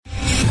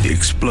The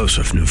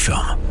explosive new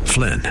film,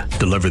 Flynn,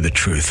 deliver the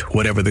truth,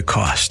 whatever the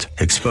cost,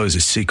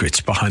 exposes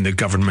secrets behind the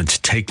government's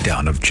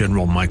takedown of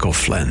General Michael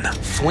Flynn.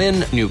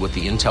 Flynn knew what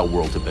the intel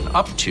world had been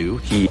up to.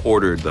 He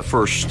ordered the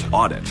first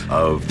audit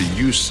of the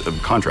use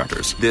of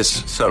contractors.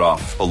 This set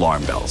off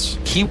alarm bells.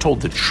 He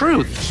told the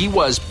truth. He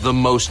was the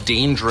most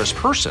dangerous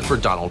person for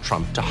Donald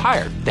Trump to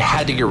hire. They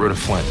had to get rid of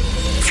Flynn.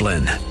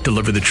 Flynn,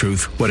 deliver the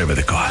truth, whatever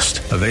the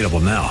cost. Available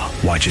now.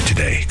 Watch it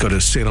today. Go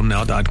to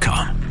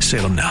salemnow.com.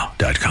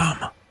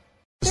 salemnow.com.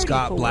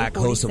 Scott Black,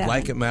 host of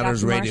Like It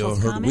Matters Radio,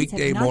 heard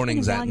weekday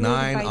mornings at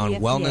 9 on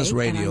Wellness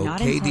Radio,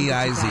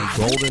 KDIZ,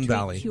 Golden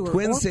Valley,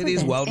 Twin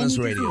Cities Wellness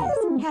Radio.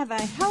 Have a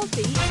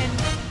healthy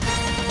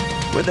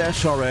and... With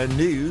SRN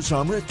News,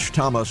 I'm Rich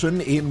Thomason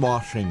in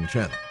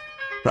Washington.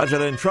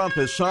 President Trump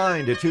has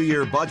signed a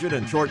 2-year budget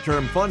and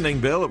short-term funding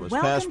bill. It was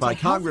passed by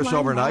Congress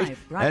overnight,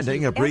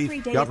 ending a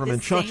brief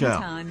government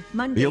shutdown.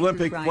 The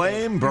Olympic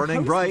flame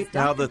burning bright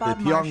now that the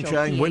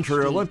Pyeongchang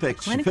Winter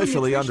Olympics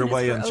officially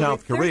underway in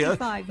South Korea.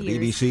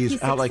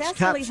 BBC's Alex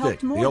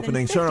Capstick, the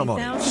opening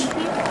ceremonies.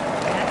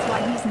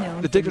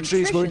 The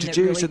dignitaries were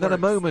introduced, and then a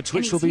moment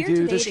which will be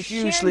viewed as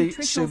hugely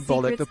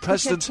symbolic. The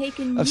president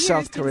of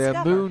South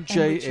Korea, Moon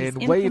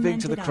Jae-in, waving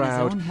to the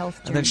crowd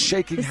and then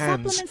shaking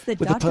hands with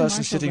the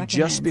person sitting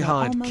just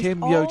behind,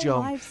 Kim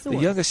Yo-jong, the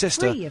younger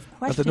sister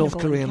of the North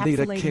Korean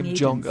leader Kim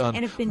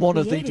Jong-un, one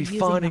of the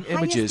defining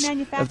images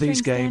of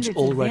these games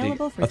already.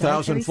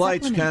 1,000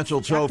 flights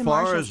canceled so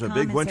far as a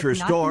big winter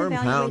storm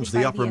pounds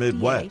the upper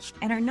Midwest.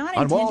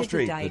 On Wall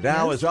Street, the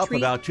Dow is up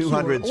about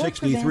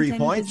 263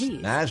 points.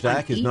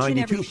 NASDAQ is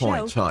 92 points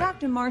high.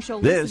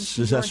 This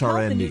is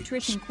SRN News.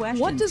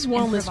 What does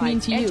wellness mean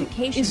to you?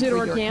 Is it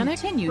organic,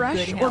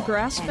 fresh, or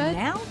grass-fed?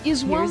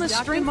 Is wellness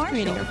strength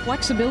training or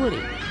flexibility?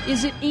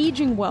 Is it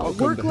aging well,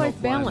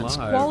 work-life balance,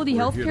 quality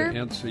health care?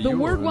 The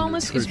word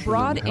wellness is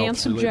broad and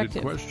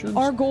subjective.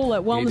 Our goal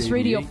at Wellness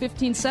Radio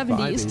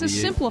 1570 is to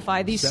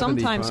simplify these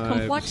sometimes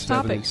complex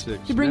topics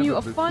to bring you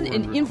a fun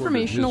and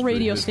informational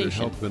radio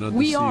station.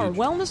 We are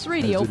Wellness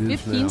Radio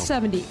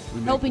 1570,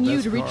 helping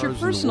you to reach your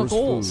personal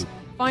goals.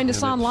 Find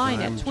us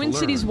online at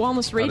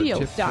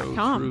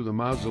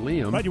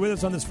TwinCitiesWellnessRadio.com. Glad you're with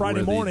us on this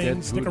Friday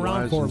morning. Stick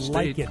around for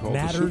Like It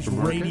Matters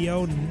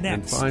Radio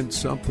next. Find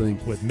something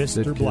with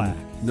Mr. Black.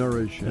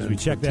 As we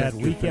check that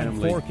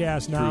weekend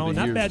forecast now.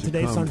 Not bad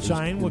today,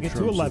 sunshine. We'll get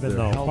to 11,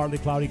 though. Partly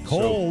cloudy,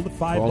 cold,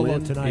 5 below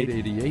tonight.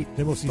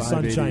 Then we'll see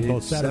sunshine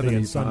both Saturday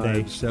and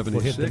Sunday. We'll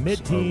hit the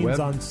mid-teens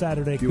on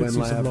Saturday. Could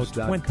see some low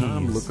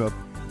 20s. Look up.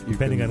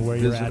 Depending on where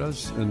you're at,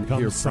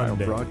 come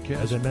Sunday.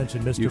 As I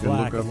mentioned, Mr.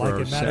 Black on Like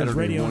It Matters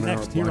Radio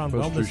next here on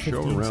Wellness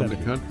 1570. Around the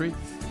country.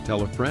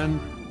 Tell a friend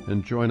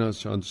and join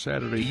us on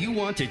Saturday. Do you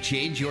want to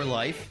change your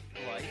life?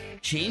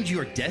 Change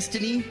your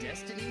destiny?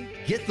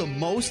 Get the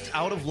most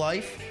out of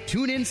life?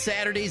 Tune in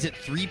Saturdays at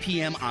 3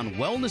 p.m. on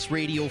Wellness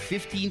Radio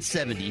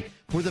 1570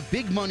 for the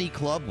Big Money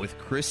Club with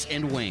Chris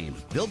and Wayne.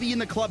 They'll be in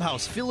the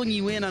clubhouse filling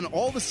you in on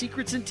all the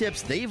secrets and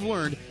tips they've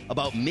learned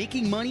about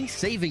making money,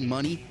 saving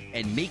money,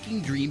 and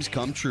making dreams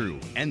come true.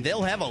 And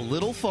they'll have a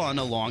little fun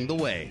along the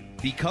way.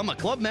 Become a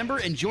club member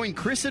and join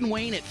Chris and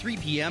Wayne at 3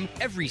 p.m.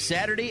 every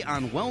Saturday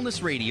on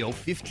Wellness Radio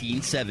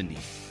 1570.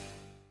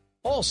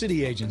 All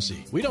City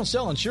Agency. We don't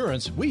sell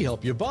insurance, we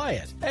help you buy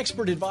it.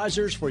 Expert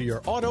advisors for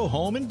your auto,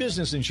 home, and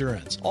business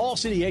insurance. All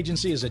City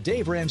Agency is a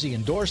Dave Ramsey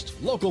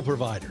endorsed local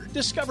provider.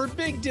 Discover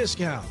big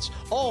discounts.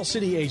 All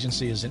City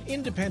Agency is an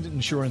independent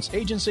insurance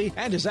agency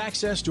and has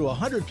access to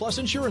 100+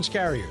 insurance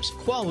carriers.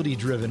 Quality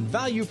driven,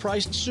 value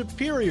priced,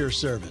 superior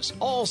service.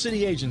 All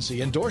City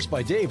Agency endorsed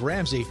by Dave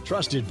Ramsey,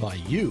 trusted by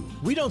you.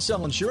 We don't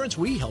sell insurance,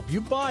 we help you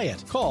buy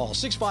it. Call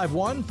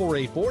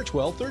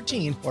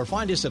 651-484-1213 or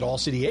find us at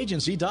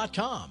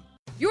allcityagency.com.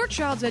 Your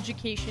child's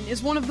education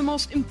is one of the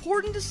most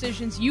important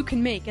decisions you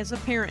can make as a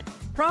parent.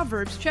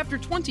 Proverbs chapter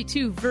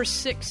 22, verse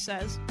 6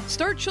 says,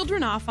 "Start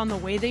children off on the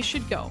way they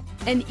should go,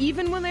 and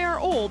even when they are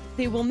old,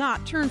 they will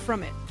not turn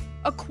from it."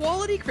 A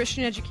quality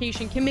Christian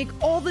education can make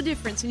all the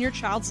difference in your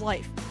child's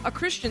life. A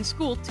Christian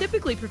school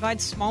typically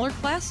provides smaller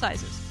class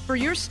sizes for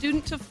your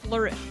student to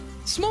flourish.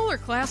 Smaller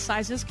class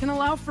sizes can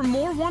allow for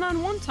more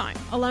one-on-one time,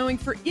 allowing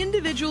for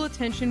individual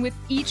attention with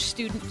each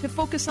student to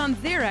focus on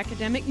their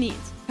academic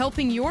needs,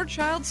 helping your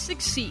child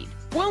succeed.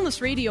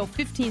 Wellness Radio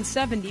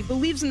 1570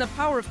 believes in the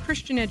power of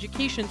Christian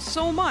education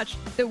so much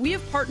that we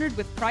have partnered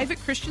with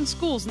private Christian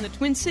schools in the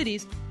Twin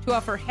Cities to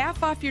offer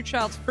half off your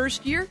child's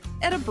first year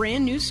at a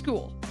brand new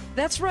school.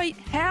 That's right,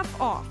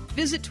 half off.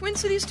 Visit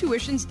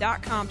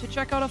TwinCitiesTuitions.com to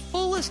check out a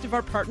full list of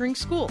our partnering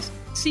schools.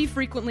 See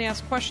frequently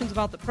asked questions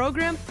about the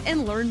program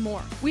and learn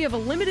more. We have a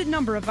limited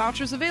number of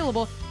vouchers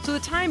available, so the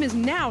time is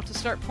now to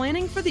start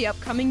planning for the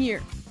upcoming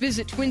year.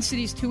 Visit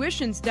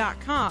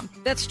TwinCitiesTuitions.com.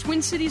 That's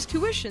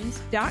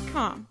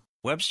TwinCitiesTuitions.com.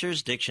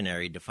 Webster's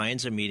Dictionary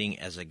defines a meeting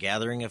as a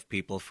gathering of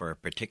people for a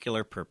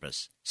particular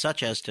purpose,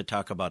 such as to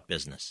talk about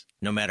business.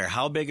 No matter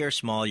how big or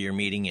small your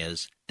meeting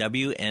is,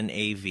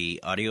 WNAV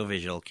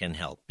Audiovisual can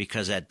help,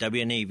 because at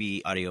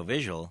WNAV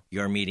Audiovisual,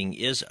 your meeting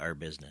is our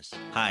business.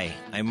 Hi,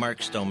 I'm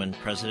Mark Stoneman,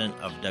 president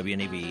of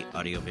WNAV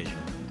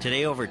Audiovisual.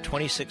 Today, over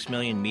 26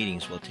 million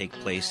meetings will take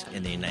place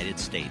in the United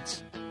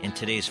States. In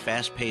today's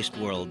fast-paced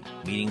world,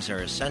 meetings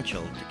are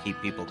essential to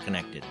keep people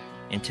connected.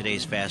 In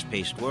today's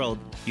fast-paced world,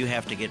 you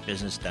have to get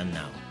business done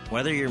now.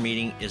 Whether your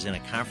meeting is in a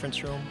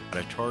conference room,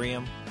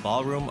 auditorium,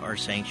 ballroom, or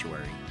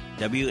sanctuary,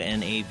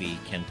 WNAV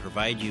can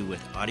provide you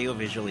with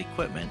audiovisual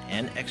equipment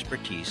and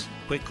expertise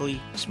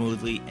quickly,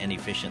 smoothly, and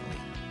efficiently.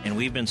 And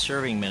we've been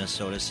serving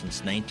Minnesota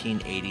since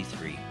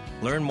 1983.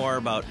 Learn more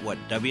about what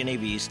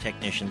WNAV's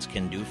technicians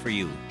can do for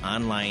you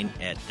online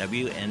at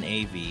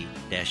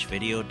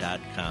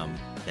WNAV-video.com.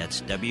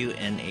 That's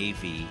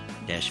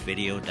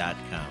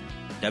WNAV-video.com.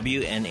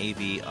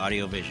 WNAV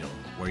Audiovisual,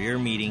 where your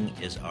meeting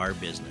is our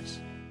business.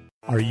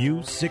 Are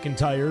you sick and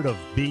tired of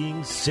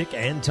being sick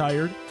and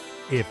tired?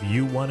 If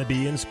you want to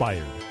be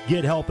inspired,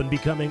 get help in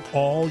becoming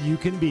all you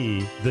can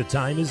be, the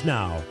time is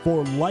now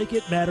for Like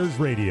It Matters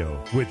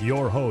Radio with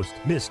your host,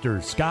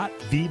 Mr. Scott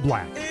V.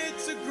 Black.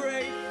 It's a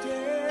great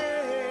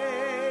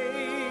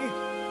day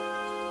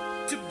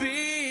to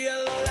be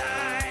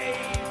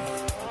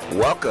alive.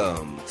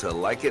 Welcome to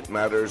Like It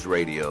Matters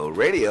Radio.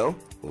 Radio,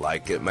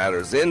 like it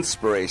matters,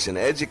 inspiration,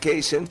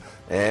 education,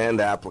 and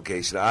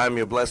application. I'm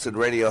your blessed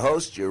radio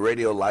host, your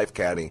radio life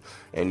caddy,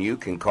 and you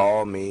can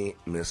call me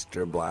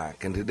Mr.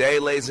 Black. And today,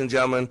 ladies and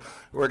gentlemen,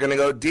 we're going to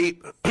go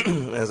deep.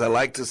 As I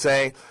like to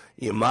say,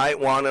 you might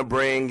want to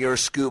bring your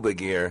scuba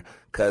gear,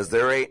 because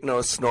there ain't no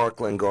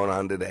snorkeling going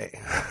on today.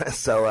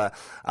 So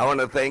I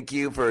want to thank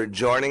you for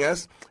joining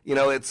us. You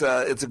know,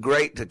 it's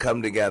great to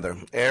come together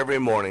every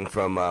morning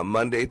from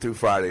Monday through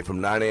Friday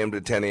from 9 a.m. to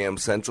 10 a.m.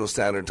 Central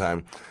Standard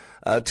Time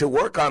to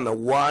work on the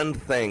one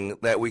thing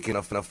that we can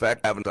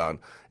affect on,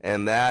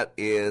 and that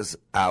is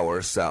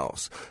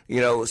ourselves. You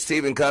know,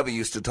 Stephen Covey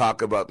used to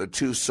talk about the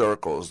two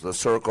circles, the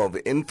circle of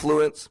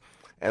influence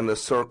and the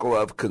circle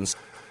of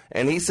concern.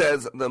 And he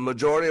says the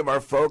majority of our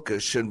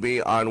focus should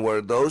be on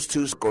where those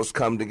two circles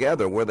come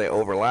together, where they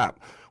overlap,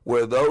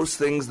 where those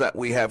things that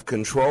we have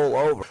control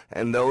over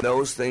and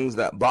those things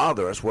that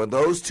bother us, where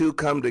those two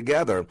come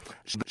together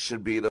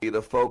should be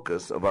the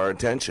focus of our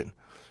attention.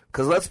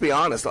 Because let's be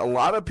honest, a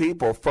lot of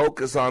people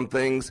focus on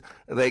things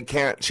they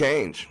can't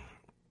change.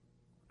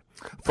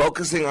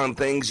 Focusing on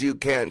things you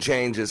can't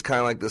change is kind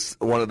of like this,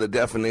 one of the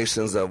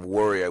definitions of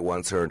worry I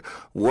once heard.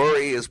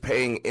 Worry is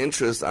paying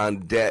interest on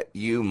debt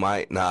you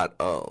might not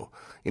owe.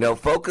 You know,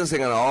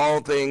 focusing on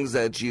all things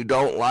that you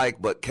don't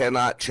like but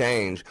cannot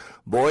change,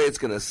 boy, it's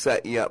going to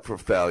set you up for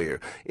failure.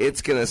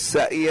 It's going to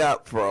set you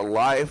up for a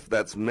life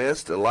that's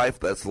missed, a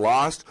life that's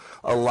lost,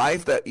 a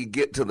life that you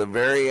get to the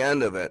very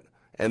end of it,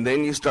 and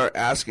then you start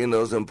asking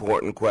those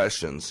important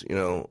questions. You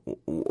know,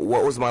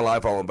 what was my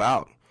life all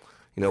about?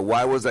 You know,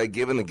 why was I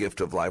given the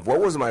gift of life?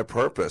 What was my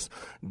purpose?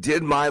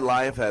 Did my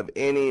life have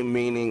any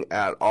meaning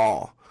at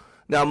all?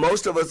 Now,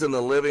 most of us in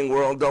the living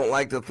world don't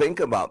like to think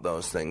about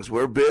those things.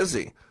 We're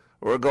busy.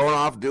 We're going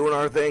off doing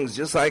our things,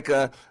 just like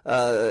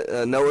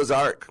Noah's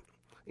Ark.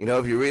 You know,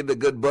 if you read the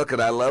good book,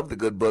 and I love the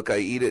good book, I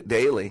eat it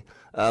daily.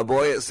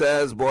 It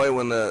says,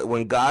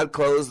 when God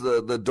closed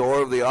the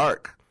door of the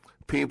ark,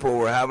 people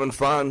were having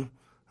fun.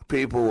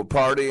 People were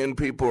partying,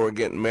 people were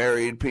getting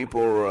married, people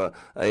were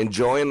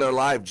enjoying their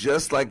life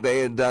just like they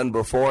had done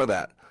before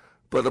that.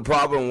 But the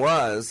problem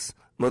was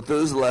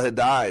Methuselah had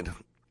died.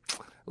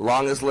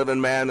 Longest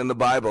living man in the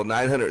Bible,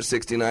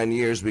 969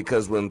 years,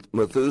 because when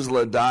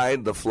Methuselah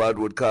died, the flood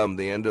would come,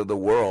 the end of the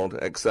world,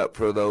 except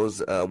for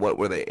those,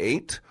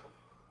 8?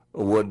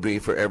 Would be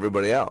for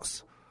everybody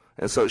else.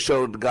 And so it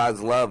showed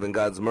God's love and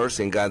God's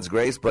mercy and God's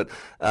grace. But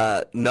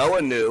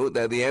Noah knew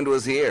that the end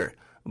was here.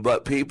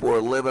 But people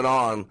were living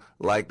on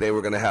like they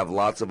were going to have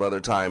lots of other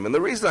time. And the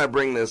reason I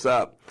bring this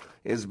up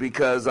is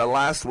because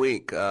last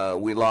week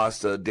we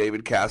lost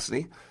David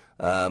Cassidy.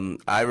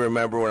 I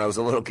remember when I was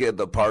a little kid,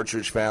 the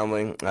Partridge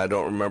Family. I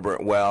don't remember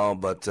it well,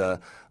 but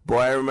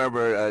I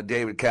remember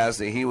David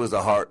Cassidy. He was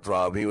a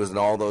heartthrob. He was in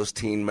all those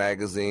teen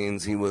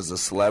magazines. He was a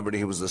celebrity.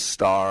 He was a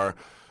star.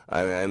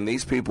 And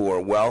these people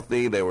were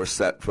wealthy. They were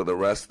set for the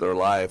rest of their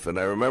life. And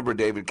I remember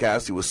David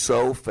Cassidy was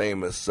so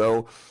famous,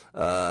 so,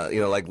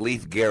 like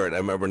Leif Garrett. I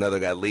remember another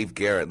guy, Leif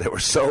Garrett. They were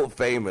so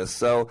famous,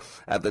 so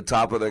at the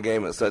top of their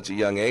game at such a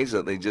young age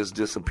that they just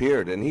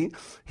disappeared. And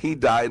he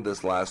died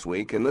this last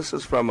week. And this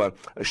is from a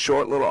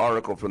short little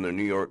article from the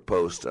New York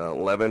Post,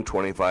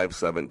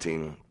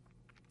 11/25/17.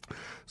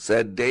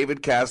 Said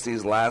David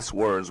Cassidy's last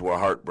words were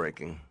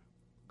heartbreaking.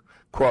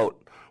 Quote,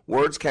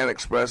 "Words can't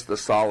express the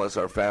solace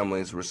our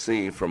families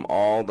receive from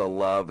all the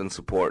love and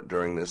support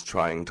during this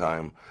trying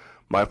time.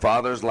 My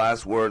father's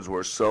last words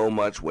were so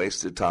much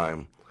wasted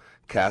time."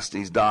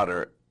 Cassidy's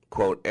daughter,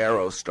 quote,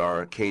 Arrow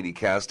star Katie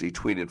Cassidy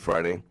tweeted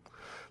Friday,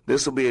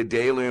 "This will be a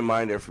daily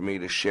reminder for me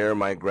to share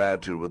my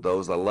gratitude with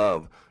those I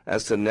love,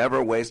 as to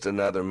never waste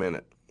another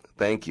minute.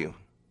 Thank you."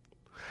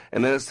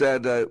 And then it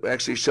said,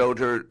 actually showed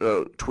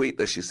her tweet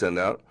that she sent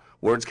out.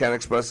 Words can't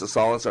express the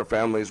solace our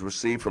families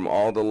receive from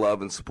all the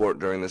love and support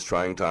during this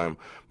trying time.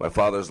 My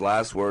father's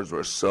last words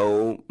were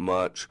so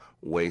much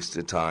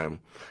wasted time.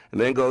 And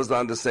then goes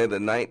on to say the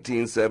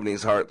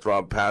 1970s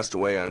heartthrob passed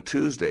away on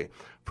Tuesday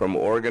from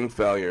organ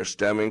failure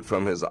stemming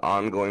from his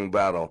ongoing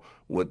battle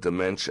with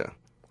dementia.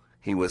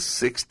 He was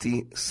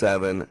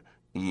 67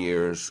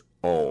 years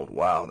old.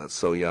 Wow, that's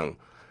so young.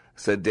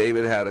 Said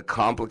David had a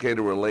complicated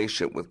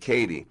relationship with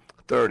Katie,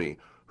 30,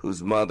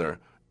 whose mother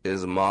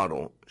is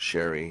model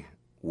Sherry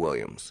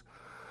Williams.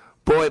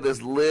 Boy,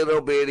 this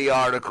little bitty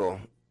article,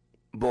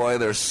 boy,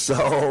 there's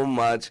so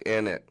much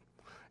in it.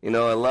 You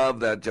know, I love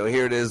that.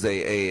 Here it is,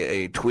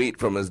 a tweet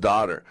from his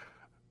daughter,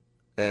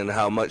 and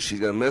how much she's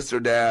going to miss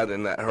her dad,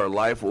 and that her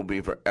life will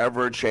be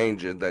forever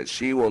changed, that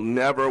she will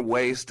never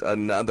waste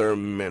another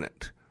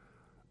minute.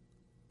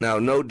 Now,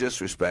 no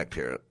disrespect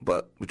here,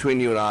 but between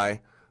you and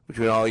I,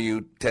 between all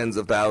you tens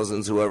of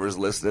thousands, whoever's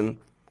listening,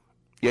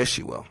 yes,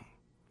 she will.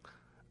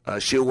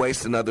 She'll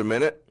waste another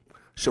minute.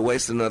 She'll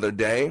waste another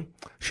day.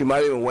 She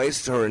might even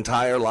waste her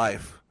entire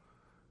life.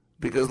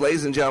 Because,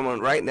 ladies and gentlemen,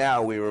 right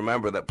now we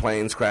remember that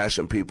planes crash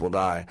and people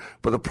die.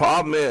 But the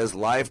problem is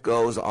life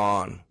goes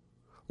on.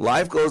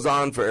 Life goes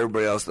on for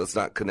everybody else that's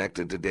not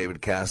connected to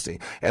David Cassidy.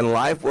 And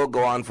life will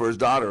go on for his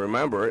daughter.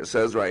 Remember, it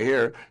says right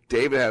here,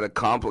 David had a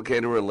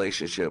complicated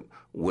relationship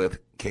with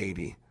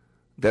Katie.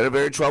 They had a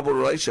very troubled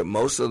relationship.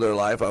 Most of their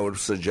life, I would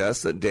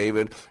suggest that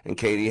David and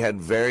Katie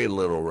had very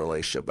little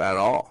relationship at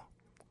all.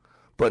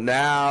 But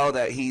now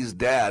that he's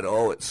dead,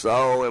 it's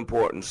so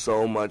important,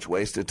 so much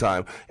wasted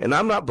time. And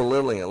I'm not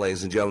belittling it,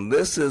 ladies and gentlemen.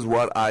 This is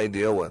what I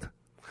deal with.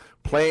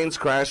 Planes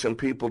crash and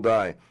people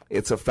die.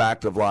 It's a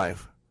fact of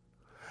life.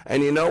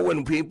 And you know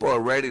when people are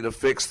ready to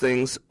fix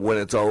things? When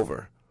it's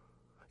over.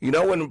 You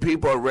know when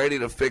people are ready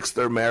to fix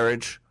their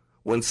marriage?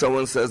 When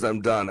someone says,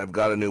 I'm done, I've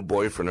got a new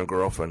boyfriend or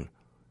girlfriend.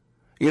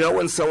 You know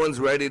when someone's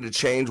ready to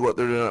change what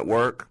they're doing at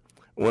work?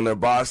 When their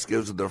boss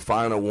gives their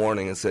final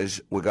warning and says,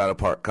 we got to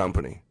part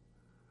company.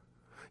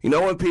 You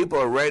know when people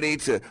are ready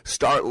to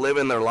start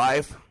living their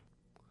life?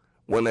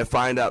 When they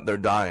find out they're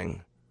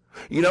dying.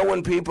 You know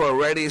when people are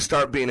ready to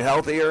start being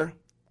healthier?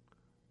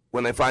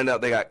 When they find out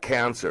they got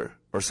cancer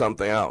or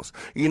something else.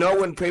 You know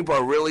when people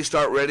are really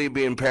start ready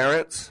being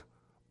parents?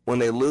 When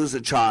they lose a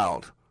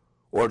child,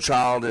 or a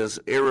child is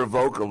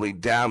irrevocably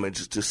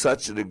damaged to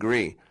such a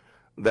degree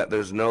that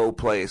there's no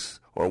place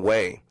or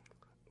way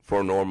for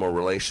a normal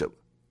relationship.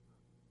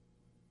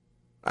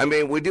 I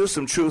mean, we do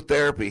some truth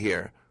therapy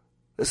here.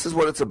 This is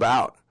what it's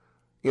about.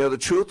 You know, the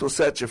truth will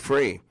set you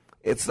free.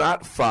 It's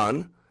not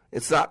fun.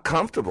 It's not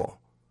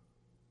comfortable.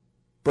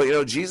 But, you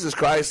know, Jesus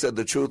Christ said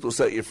the truth will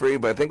set you free,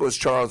 but I think it was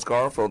Charles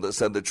Garfield that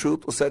said the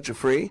truth will set you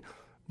free,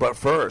 but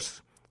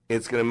first,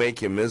 it's going to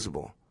make you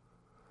miserable.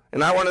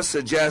 And I want to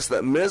suggest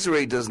that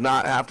misery does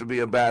not have to be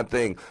a bad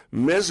thing.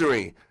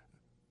 Misery,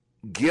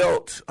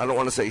 guilt, I don't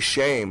want to say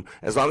shame,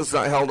 as long as it's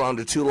not held on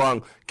to too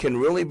long, can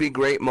really be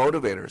great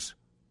motivators.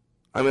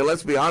 I mean,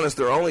 let's be honest,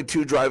 there are only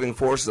two driving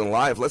forces in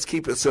life. Let's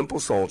keep it simple,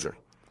 soldier.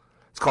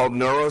 It's called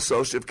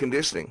neuroassociative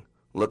conditioning.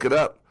 Look it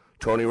up.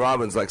 Tony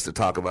Robbins likes to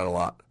talk about it a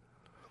lot.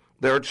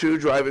 There are two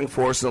driving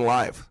forces in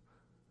life.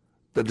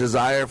 The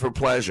desire for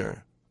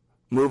pleasure,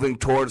 moving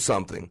towards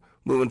something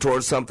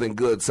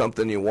good,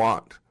 something you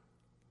want.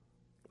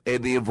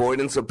 And the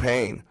avoidance of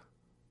pain.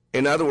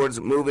 In other words,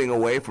 moving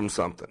away from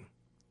something.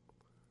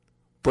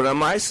 But I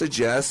might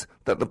suggest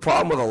that the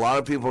problem with a lot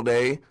of people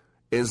today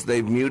is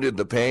they've muted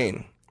the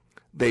pain.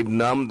 They've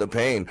numbed the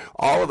pain.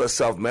 All of us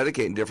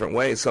self-medicate in different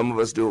ways. Some of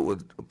us do it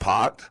with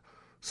pot.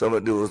 Some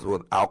of us do it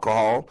with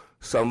alcohol.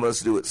 Some of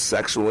us do it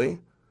sexually.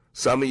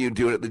 Some of you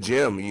do it at the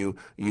gym.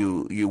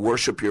 You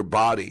worship your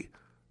body.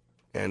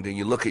 And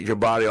you look at your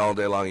body all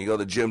day long. You go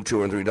to the gym 2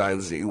 or 3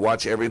 times. You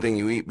watch everything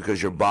you eat because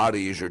your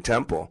body is your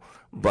temple.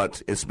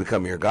 But it's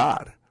become your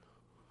God.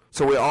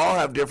 So we all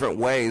have different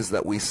ways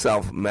that we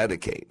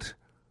self-medicate.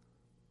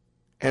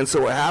 And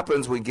so what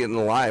happens, we get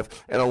in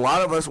life, and a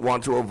lot of us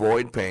want to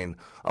avoid pain.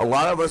 A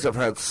lot of us have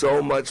had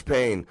so much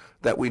pain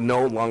that we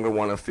no longer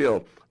want to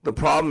feel. The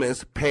problem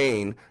is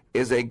pain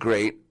is a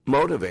great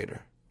motivator.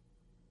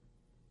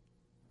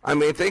 I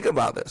mean, think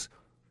about this.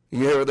 You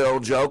hear the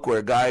old joke where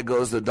a guy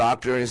goes to the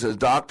doctor and he says,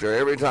 doctor,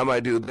 every time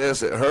I do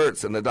this, it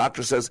hurts. And the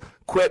doctor says,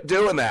 quit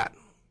doing that.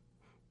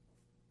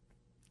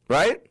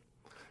 Right?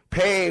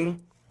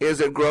 Pain is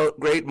a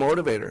great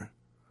motivator.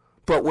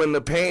 But when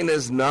the pain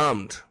is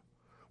numbed,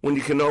 when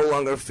you can no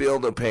longer feel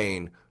the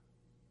pain,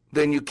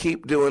 then you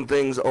keep doing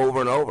things over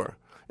and over.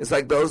 It's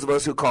like those of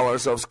us who call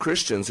ourselves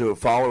Christians, who are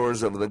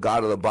followers of the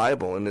God of the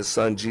Bible and his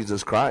son,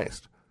 Jesus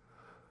Christ.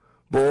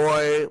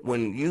 Boy,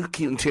 when you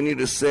continue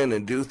to sin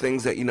and do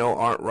things that you know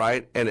aren't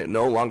right and it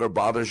no longer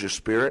bothers your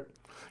spirit,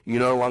 you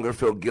no longer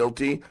feel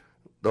guilty,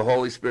 the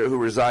Holy Spirit who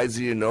resides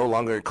in you no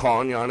longer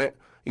calling you on it,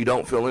 you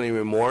don't feel any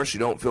remorse, you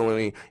don't feel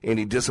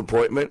any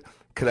disappointment.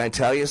 Can I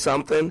tell you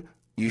something?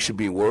 You should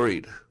be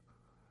worried.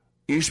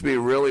 You should be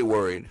really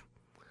worried.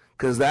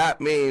 because that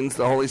means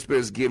the Holy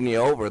Spirit's given you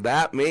over.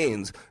 That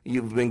means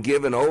you've been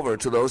given over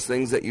to those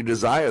things that you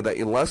desire, that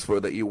you lust for,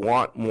 that you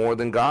want more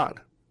than God.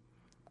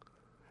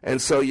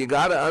 And so you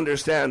got to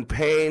understand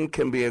pain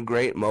can be a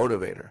great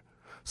motivator.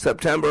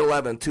 September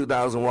 11,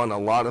 2001, a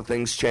lot of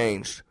things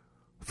changed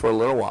for a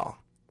little while.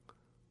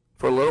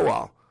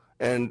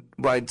 And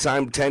by the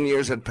time 10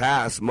 years had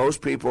passed,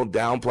 most people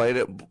downplayed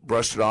it,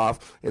 brushed it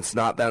off. It's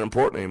not that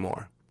important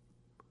anymore.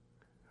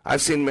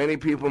 I've seen many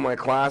people in my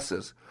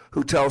classes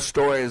who tell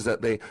stories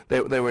that they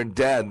were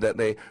dead, that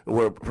they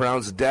were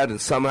pronounced dead, and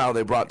somehow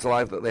they brought to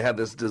life that they had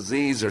this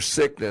disease or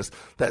sickness,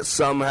 that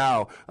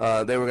somehow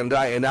they were going to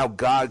die, and now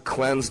God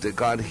cleansed it,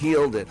 God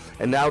healed it,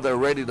 and now they're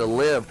ready to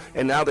live,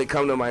 and now they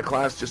come to my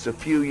class just a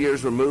few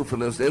years removed from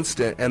this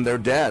instant, and they're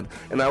dead.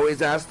 And I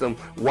always ask them,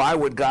 why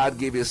would God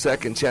give you a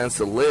second chance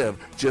to live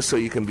just so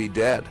you can be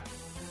dead?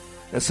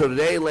 And so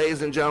today,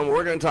 ladies and gentlemen,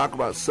 we're going to talk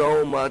about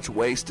so much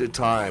wasted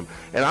time.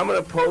 And I'm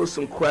going to pose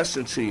some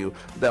questions to you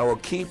that will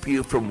keep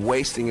you from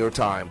wasting your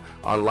time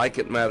on Like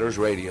It Matters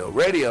Radio.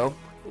 Radio,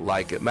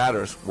 like it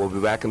matters. We'll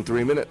be back in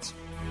 3 minutes.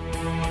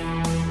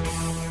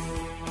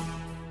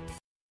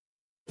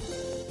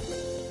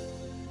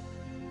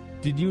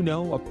 Did you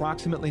know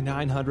approximately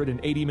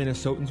 980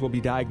 Minnesotans will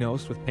be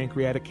diagnosed with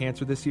pancreatic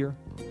cancer this year?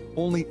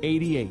 Only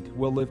 88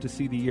 will live to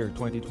see the year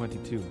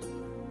 2022.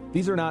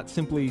 These are not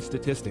simply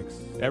statistics.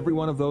 Every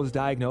one of those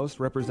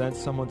diagnosed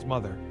represents someone's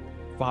mother,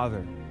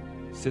 father,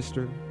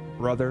 sister,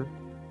 brother,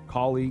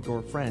 colleague,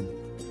 or friend.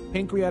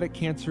 Pancreatic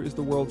cancer is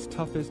the world's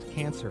toughest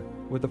cancer,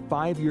 with a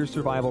 5-year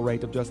survival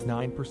rate of just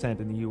 9%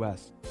 in the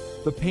U.S.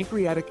 The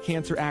Pancreatic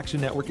Cancer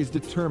Action Network is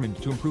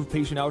determined to improve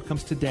patient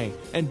outcomes today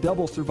and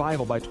double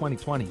survival by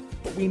 2020.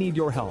 But we need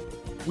your help.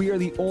 We are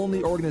the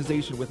only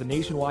organization with a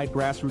nationwide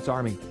grassroots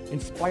army,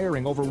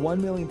 inspiring over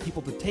 1 million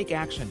people to take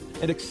action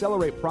and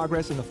accelerate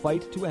progress in the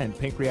fight to end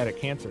pancreatic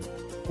cancer.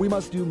 We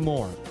must do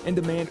more and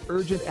demand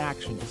urgent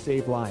action to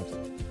save lives.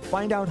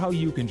 Find out how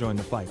you can join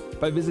the fight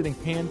by visiting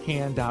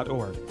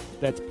pancan.org.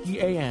 That's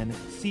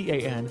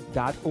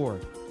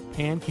PANCAN.org.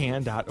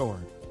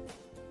 pancan.org.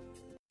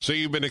 So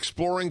you've been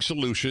exploring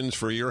solutions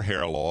for your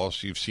hair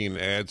loss. You've seen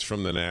ads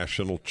from the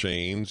national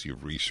chains.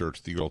 You've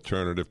researched the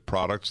alternative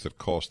products that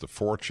cost a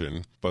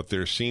fortune, but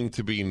there seem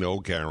to be no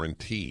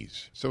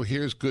guarantees. So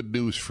here's good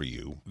news for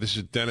you. This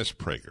is Dennis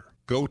Prager.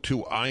 Go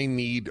to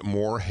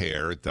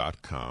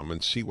INeedMoreHair.com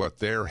and see what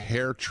their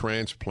hair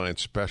transplant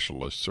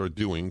specialists are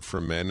doing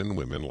for men and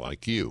women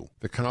like you.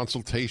 The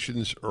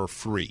consultations are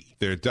free.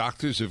 Their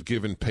doctors have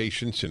given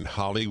patients in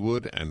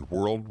Hollywood and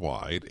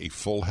worldwide a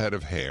full head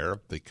of hair.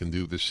 They can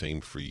do the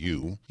same for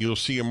you. You'll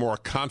see a more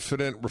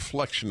confident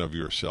reflection of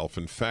yourself.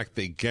 In fact,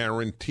 they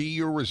guarantee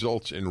your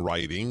results in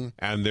writing,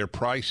 and their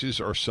prices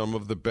are some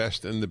of the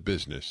best in the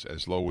business,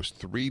 as low as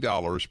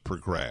 $3 per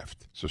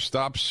graft. So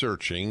stop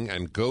searching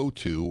and go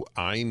to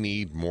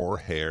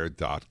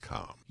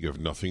INeedMoreHair.com. You have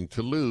nothing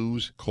to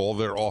lose. Call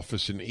their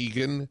office in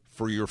Eagan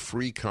for your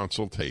free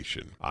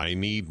consultation.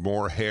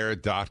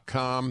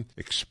 INeedMoreHair.com.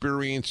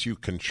 Experience you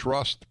can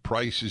trust,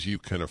 prices you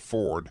can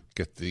afford.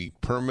 Get the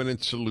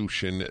permanent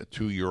solution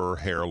to your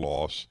hair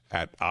loss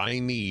at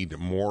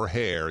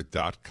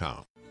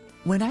INeedMoreHair.com.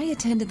 When I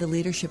attended the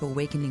Leadership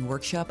Awakening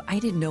workshop, I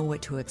didn't know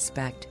what to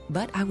expect,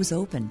 but I was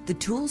open. The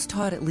tools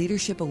taught at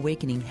Leadership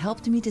Awakening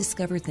helped me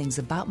discover things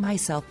about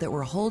myself that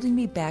were holding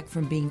me back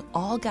from being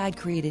all God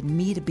created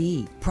me to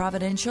be.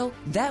 Providential?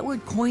 That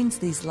word coins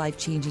these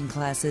life-changing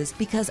classes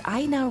because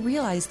I now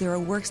realize there are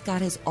works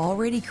God has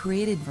already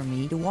created for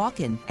me to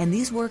walk in, and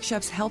these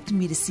workshops helped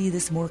me to see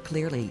this more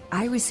clearly.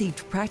 I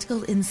received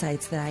practical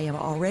insights that I am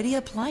already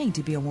applying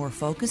to be a more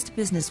focused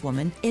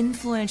businesswoman,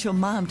 influential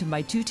mom to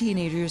my 2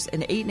 teenagers,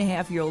 an 8.5-year-old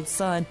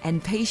son,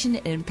 and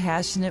patient and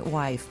passionate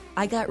wife.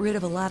 I got rid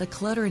of a lot of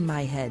clutter in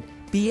my head.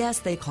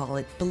 BS, they call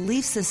it,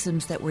 belief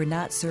systems that were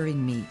not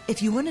serving me.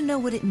 If you want to know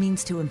what it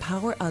means to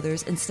empower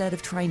others instead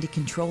of trying to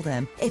control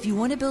them, if you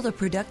want to build a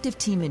productive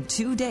team in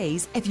 2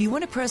 days, if you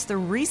want to press the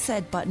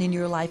reset button in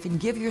your life and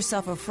give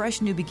yourself a fresh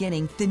new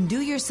beginning, then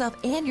do yourself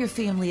and your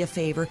family a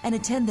favor and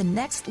attend the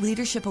next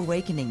Leadership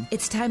Awakening.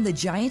 It's time the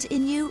giant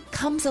in you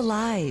comes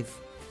alive.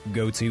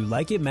 Go to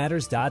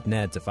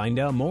LikeItMatters.net to find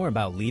out more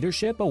about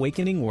Leadership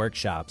Awakening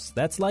workshops.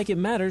 That's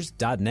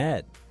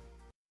LikeItMatters.net.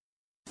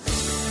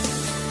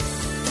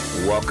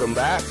 Welcome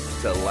back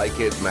to Like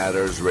It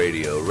Matters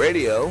Radio.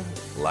 Radio,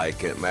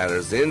 like it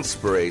matters,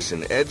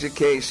 inspiration,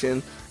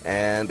 education,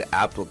 and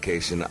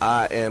application.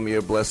 I am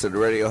your blessed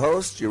radio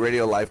host, your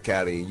radio life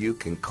caddy. You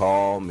can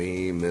call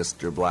me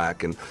Mr.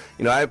 Black. And,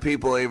 you know, I have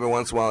people every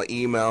once in a while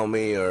email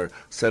me or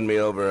send me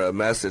over a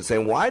message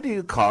saying, why do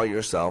you call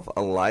yourself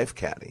a life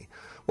caddy?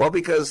 Well,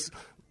 because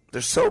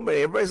there's so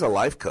many. Everybody's a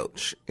life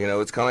coach. You know,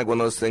 it's kind of like one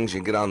of those things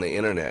you get on the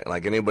internet.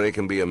 Like anybody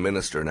can be a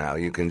minister now.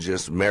 You can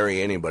just marry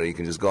anybody. You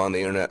can just go on the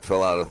internet,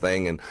 fill out a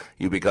thing, and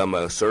you become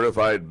a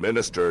certified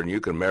minister, and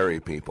you can marry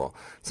people.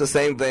 It's the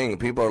same thing.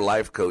 People are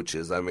life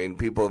coaches. I mean,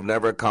 people have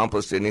never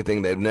accomplished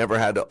anything. They've never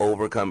had to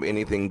overcome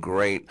anything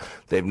great.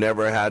 They've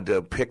never had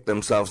to pick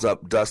themselves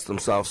up, dust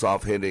themselves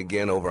off, hit it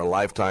again over a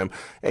lifetime.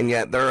 And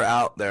yet they're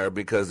out there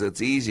because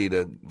it's easy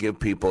to give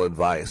people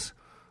advice.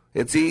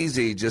 It's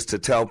easy just to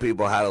tell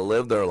people how to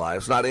live their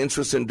lives. Not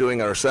interested in doing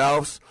it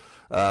ourselves.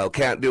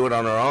 Can't do it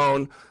on our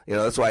own. You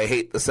know, that's why I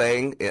hate the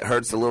saying. It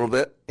hurts a little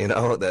bit, you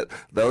know, that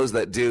those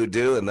that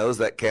do, and those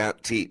that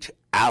can't teach.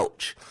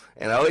 Ouch.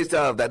 And I always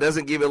tell them, if that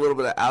doesn't give you a little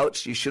bit of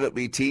ouch, you shouldn't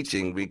be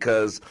teaching,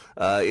 because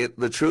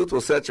the truth will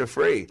set you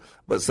free.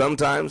 But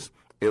sometimes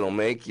it'll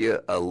make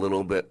you a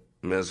little bit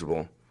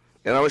miserable.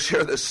 And I want to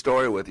share this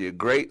story with you.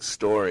 Great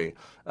story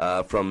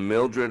from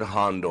Mildred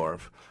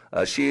Hondorf.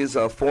 She's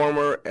a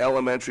former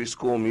elementary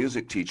school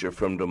music teacher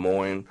from Des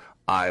Moines,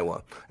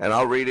 Iowa. And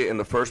I'll read it in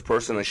the first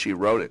person as she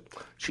wrote it.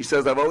 She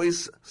says, I've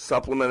always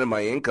supplemented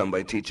my income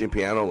by teaching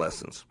piano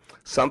lessons,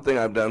 something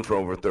I've done for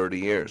over 30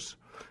 years.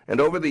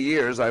 And over the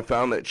years, I've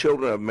found that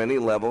children have many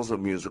levels of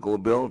musical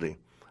ability.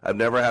 I've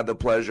never had the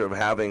pleasure of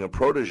having a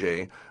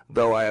protege,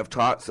 though I have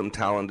taught some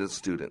talented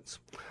students.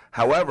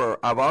 However,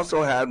 I've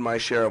also had my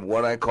share of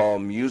what I call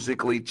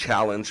musically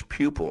challenged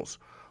pupils.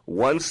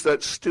 One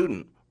such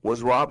student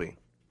was Robbie.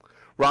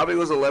 Robbie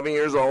was 11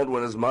 years old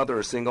when his mother,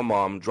 a single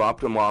mom,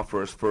 dropped him off for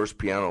his first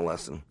piano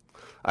lesson.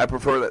 I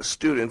prefer that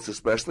students,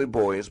 especially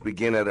boys,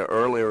 begin at an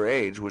earlier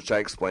age, which I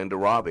explained to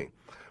Robbie.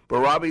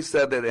 But Robbie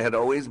said that it had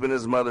always been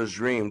his mother's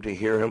dream to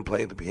hear him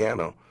play the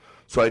piano,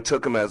 so I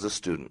took him as a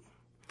student.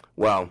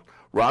 Well,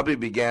 Robbie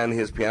began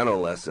his piano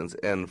lessons,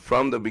 and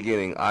from the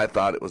beginning, I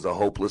thought it was a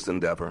hopeless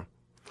endeavor.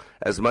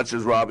 As much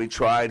as Robbie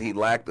tried, he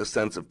lacked the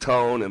sense of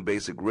tone and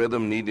basic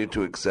rhythm needed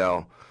to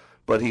excel.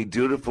 But he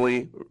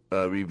dutifully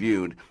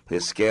reviewed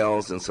his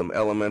scales and some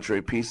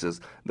elementary pieces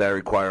that I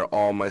require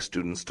all my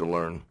students to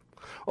learn.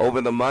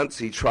 Over the months,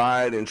 he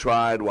tried and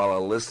tried while I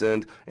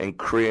listened and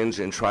cringed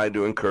and tried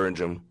to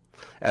encourage him.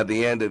 At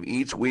the end of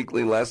each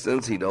weekly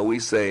lessons, he'd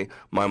always say,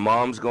 "My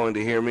mom's going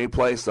to hear me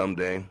play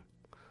someday."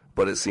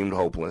 But it seemed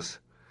hopeless.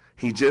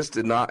 He just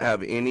did not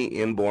have any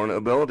inborn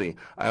ability.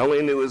 I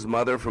only knew his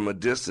mother from a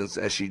distance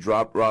as she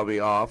dropped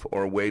Robbie off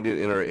or waited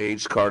in her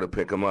aged car to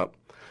pick him up.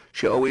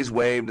 She always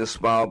waved and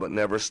smiled but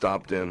never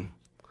stopped in.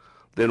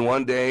 Then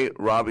one day,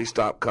 Robbie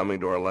stopped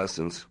coming to our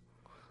lessons.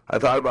 I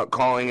thought about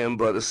calling him,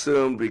 but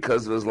assumed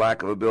because of his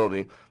lack of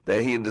ability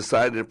that he had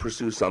decided to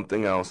pursue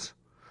something else.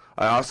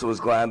 I also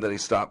was glad that he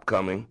stopped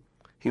coming.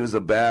 He was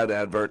a bad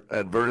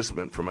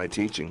advertisement for my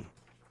teaching.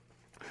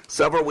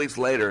 Several weeks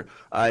later,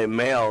 I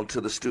mailed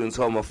to the student's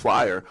home a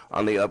flyer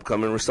on the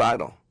upcoming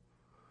recital.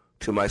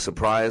 To my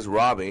surprise,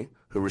 Robbie,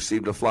 who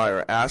received a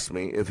flyer, asked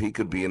me if he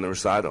could be in the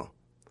recital.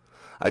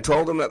 I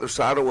told him that the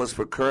recital was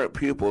for current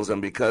pupils,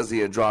 and because he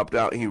had dropped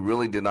out, he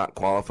really did not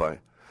qualify.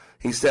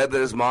 He said that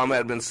his mom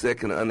had been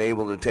sick and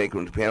unable to take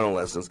him to piano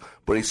lessons,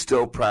 but he's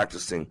still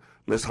practicing.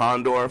 Miss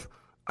Hondorf,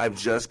 I've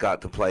just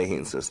got to play, he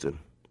insisted.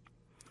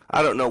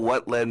 I don't know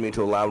what led me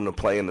to allow him to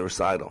play in the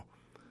recital.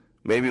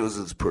 Maybe it was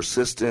his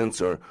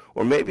persistence, or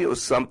maybe it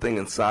was something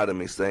inside of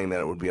me saying that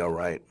it would be all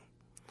right.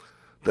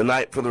 The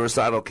night for the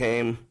recital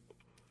came.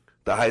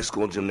 The high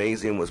school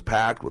gymnasium was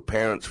packed with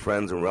parents,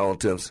 friends, and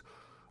relatives.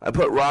 I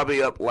put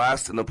Robbie up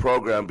last in the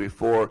program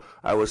before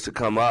I was to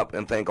come up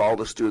and thank all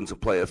the students to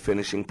play a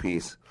finishing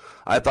piece.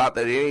 I thought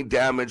that any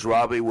damage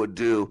Robbie would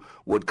do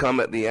would come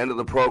at the end of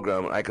the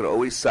program, and I could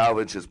always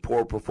salvage his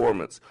poor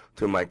performance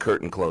through my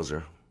curtain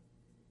closer.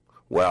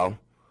 Well,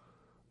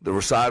 the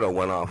recital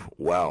went off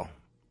well,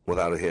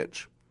 without a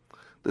hitch.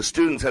 The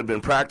students had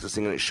been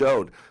practicing, and it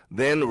showed.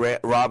 Then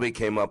Robbie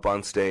came up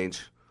on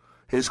stage.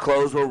 His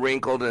clothes were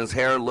wrinkled, and his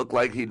hair looked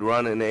like he'd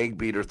run an egg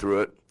beater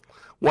through it.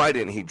 Why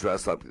didn't he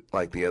dress up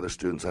like the other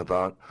students, I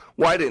thought?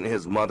 Why didn't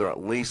his mother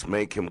at least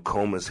make him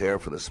comb his hair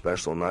for the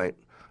special night?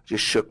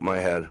 Just shook my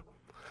head.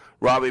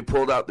 Robbie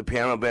pulled out the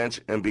piano bench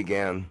and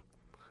began.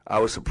 I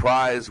was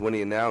surprised when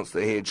he announced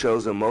that he had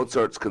chosen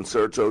Mozart's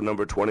Concerto No.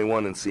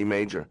 21 in C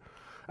major.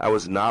 I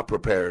was not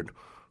prepared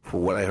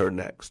for what I heard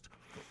next.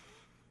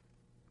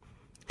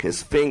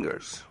 His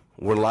fingers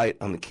were light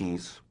on the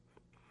keys.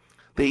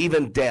 They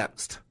even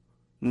danced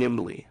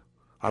nimbly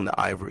on the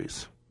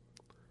ivories.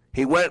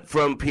 He went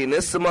from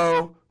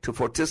pianissimo to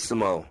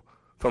fortissimo,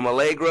 from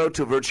allegro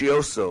to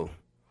virtuoso.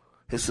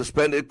 His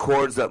suspended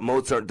chords that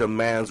Mozart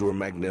demands were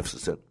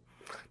magnificent.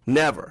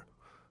 Never,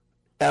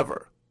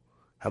 ever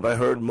have I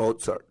heard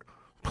Mozart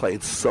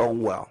played so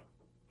well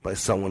by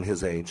someone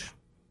his age.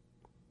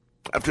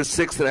 After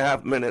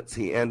 6.5 minutes,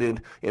 he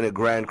ended in a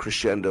grand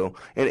crescendo,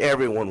 and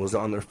everyone was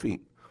on their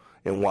feet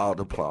in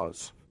wild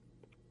applause.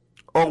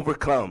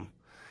 Overcome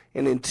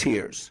and in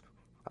tears,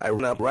 I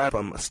ran up right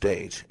on the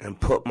stage and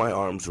put my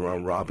arms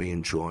around Robbie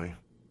in joy.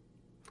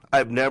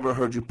 I've never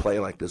heard you play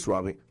like this,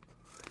 Robbie.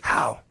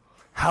 How?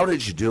 How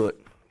did you do it?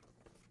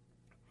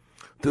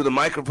 Through the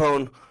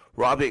microphone,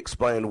 Robbie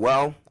explained,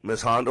 well,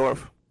 Miss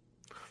Hondorf,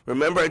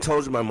 Remember I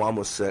told you my mom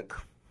was sick?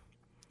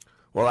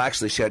 Well,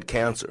 actually, she had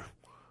cancer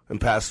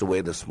and passed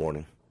away this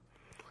morning.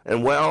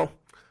 And, well,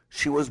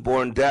 she was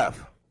born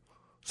deaf.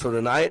 So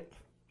tonight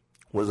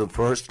was the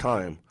first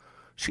time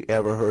she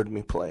ever heard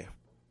me play.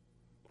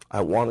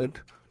 I wanted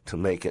to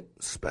make it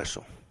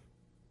special.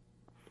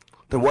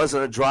 There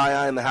wasn't a dry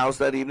eye in the house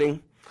that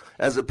evening.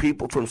 As the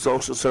people from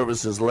social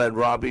services led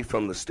Robbie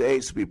from the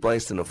stage to be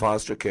placed into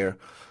foster care,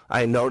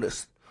 I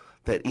noticed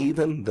that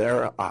even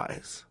their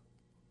eyes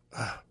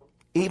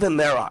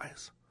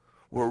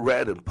were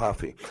red and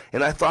puffy.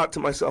 And I thought to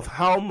myself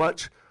how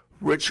much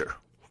richer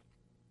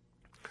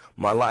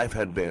my life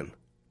had been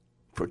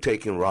for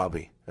taking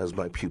Robbie as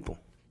my pupil.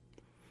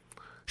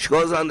 She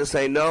goes on to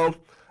say, no,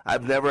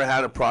 I've never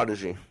had a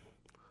prodigy,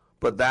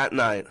 but that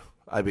night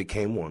I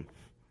became one.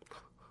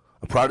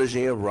 A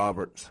prodigy of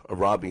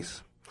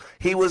Robbie's.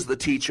 He was the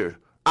teacher.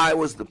 I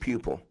was the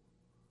pupil.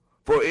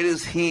 For it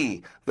is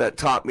he that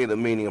taught me the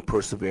meaning of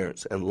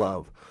perseverance and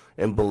love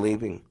and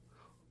believing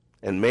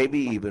and maybe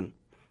even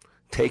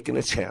taking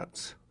a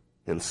chance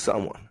in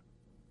someone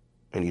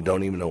and you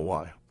don't even know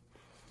why.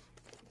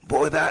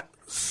 Boy, that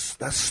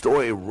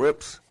story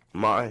rips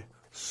my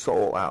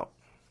soul out.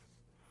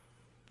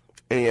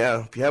 And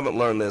yeah, if you haven't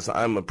learned this,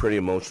 I'm a pretty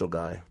emotional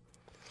guy.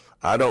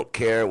 I don't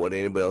care what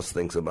anybody else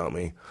thinks about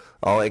me.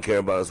 All I care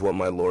about is what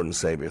my Lord and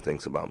Savior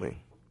thinks about me.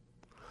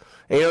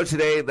 And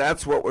today,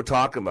 that's what we're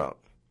talking about.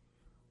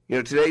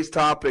 Today's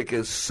topic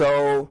is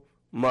so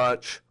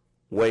much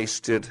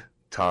wasted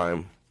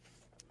time.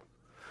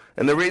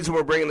 And the reason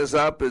we're bringing this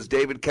up is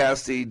David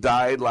Cassidy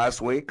died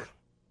last week.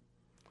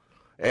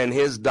 And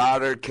his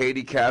daughter,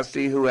 Katie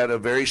Cassidy, who had a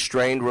very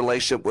strained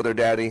relationship with her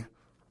daddy,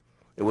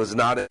 it was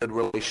not a good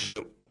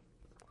relationship.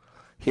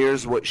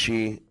 Here's what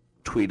she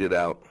tweeted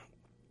out.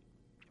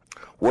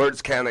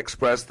 Words can't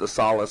express the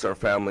solace our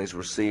families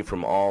receive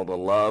from all the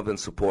love and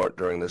support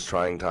during this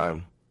trying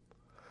time.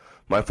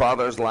 My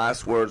father's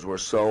last words were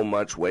so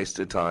much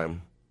wasted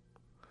time.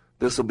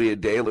 This will be a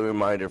daily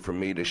reminder for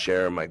me to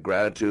share my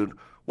gratitude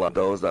with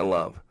those I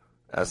love,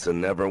 as to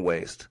never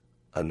waste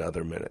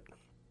another minute.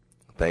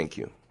 Thank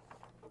you.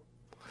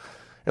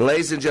 And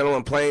ladies and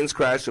gentlemen, planes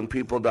crash and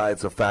people die.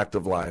 It's a fact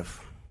of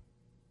life.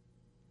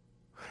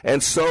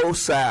 And so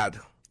sad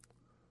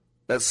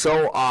that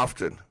so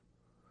often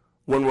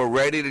when we're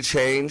ready to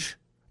change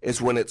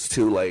is when it's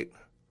too late.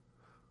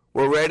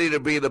 We're ready to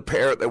be the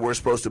parent that we're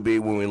supposed to be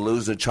when we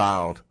lose a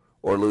child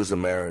or lose a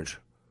marriage.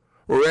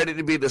 We're ready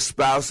to be the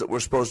spouse that we're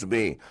supposed to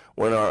be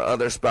when our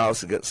other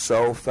spouse gets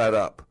so fed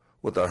up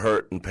with the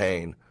hurt and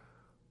pain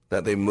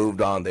that they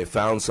moved on. They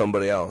found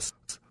somebody else.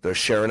 They're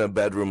sharing a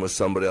bedroom with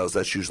somebody else.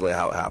 That's usually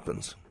how it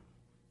happens.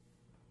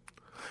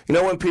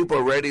 When people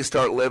are ready to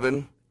start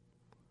living,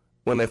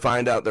 when they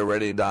find out they're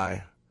ready to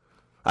die.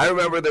 I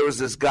remember there was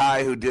this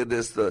guy who did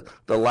this, the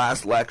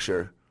last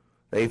lecture.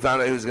 He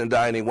found out he was going to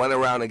die, and he went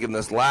around and gave him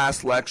this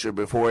last lecture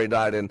before he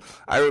died. And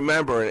I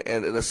remember,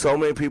 and so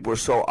many people were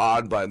so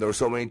awed by it. There were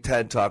so many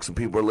TED Talks, and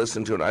people were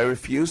listening to it. And I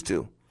refused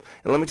to.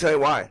 And let me tell you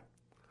why.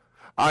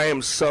 I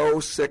am so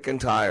sick and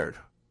tired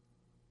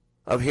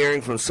of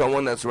hearing from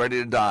someone that's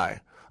ready to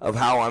die of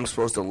how I'm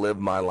supposed to live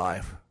my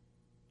life.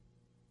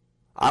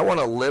 I want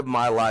to live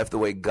my life the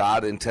way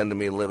God intended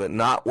me to live it,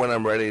 not when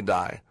I'm ready to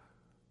die,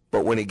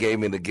 but when he gave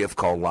me the gift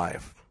called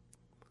life.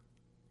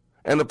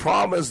 And the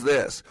problem is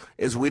this,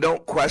 is we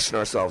don't question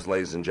ourselves,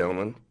 ladies and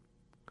gentlemen.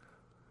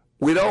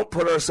 We don't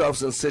put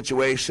ourselves in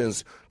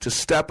situations to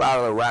step out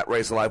of the rat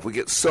race of life. We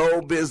get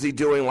so busy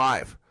doing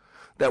life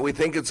that we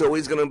think it's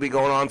always going to be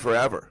going on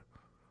forever.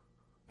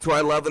 That's why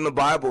I love in the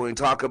Bible when we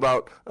talk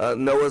about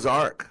Noah's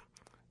Ark.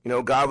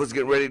 God was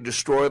getting ready to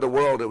destroy the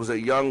world. It was a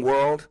young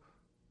world.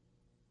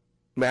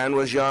 Man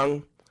was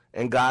young,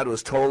 and God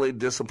was totally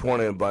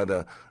disappointed by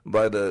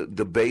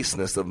the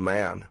baseness of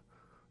man.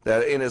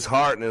 That in his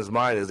heart and his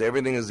mind is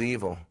everything is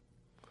evil.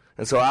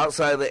 And so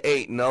outside of the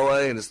 8,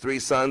 Noah and his 3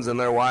 sons and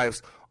their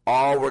wives,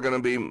 all were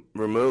going to be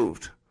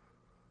removed.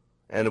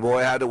 And the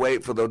boy had to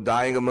wait for the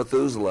dying of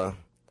Methuselah,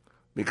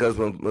 because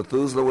when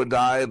Methuselah would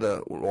die,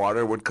 the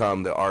water would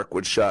come, the ark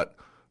would shut.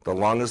 The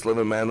longest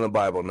living man in the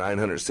Bible,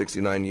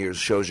 969 years,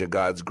 shows you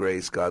God's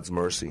grace, God's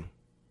mercy.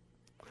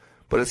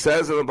 But it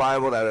says in the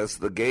Bible that as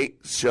the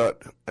gate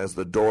shut, as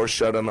the door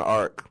shut on the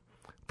ark,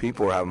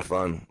 people were having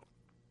fun.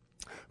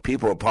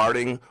 People were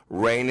partying.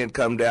 Rain had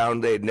come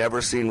down. They had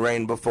never seen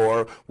rain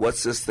before.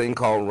 What's this thing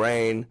called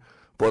rain?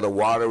 Boy, the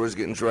water was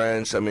getting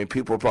drenched.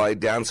 People were probably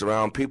dancing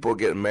around. People were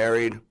getting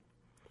married.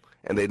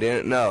 And they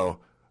didn't know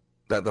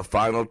that the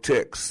final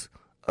ticks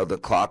of the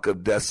clock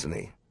of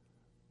destiny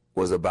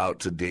was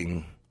about to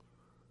ding.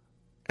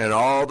 And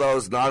all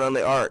those not on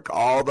the ark,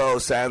 all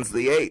those sans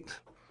the 8,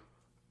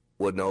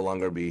 would no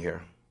longer be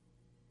here.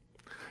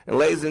 And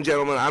ladies and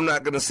gentlemen, I'm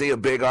not going to see a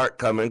big ark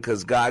coming,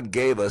 because God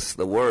gave us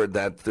the word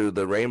that through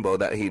the rainbow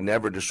that he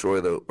never destroy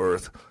the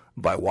earth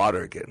by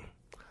water again.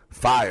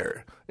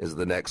 Fire is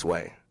the next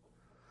way.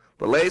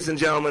 But ladies and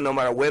gentlemen, no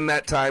matter when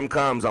that time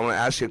comes, I want to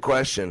ask you a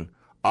question.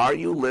 Are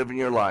you living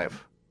your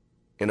life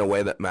in a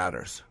way that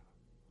matters?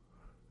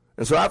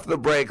 And so after the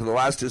break, the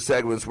last 2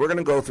 segments, we're going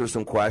to go through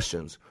some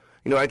questions.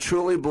 You know, I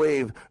truly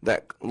believe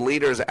that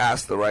leaders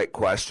ask the right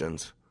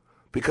questions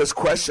because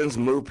questions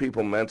move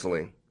people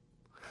mentally.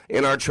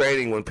 In our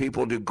training, when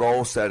people do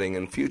goal setting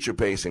and future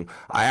pacing,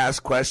 I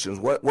ask questions.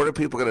 What are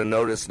people going to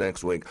notice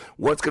next week?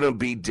 What's going to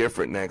be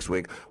different next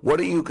week? What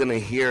are you going to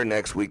hear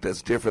next week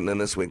that's different than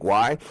this week?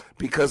 Why?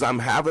 Because I'm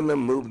having them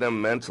move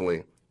them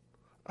mentally.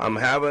 I'm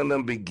having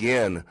them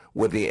begin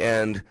with the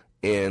end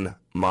in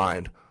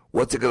mind.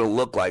 What's it going to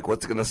look like?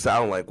 What's it going to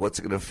sound like? What's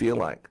it going to feel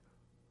like?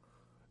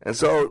 And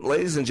so,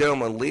 ladies and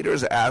gentlemen,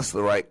 leaders ask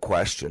the right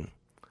question.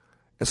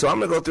 And so I'm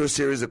going to go through a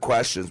series of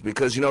questions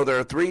because, you know, there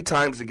are 3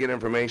 times to get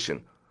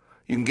information.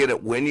 You can get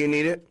it when you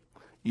need it,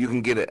 you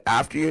can get it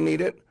after you need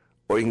it,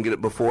 or you can get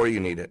it before you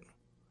need it.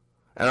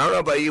 And I don't know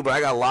about you, but I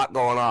got a lot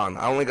going on.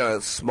 I only got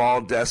a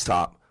small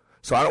desktop,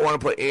 so I don't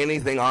want to put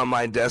anything on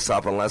my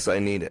desktop unless I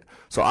need it.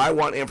 So I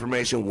want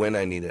information when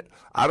I need it.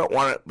 I don't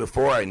want it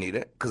before I need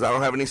it because I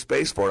don't have any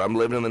space for it. I'm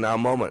living in the now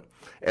moment.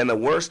 And the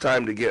worst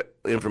time to get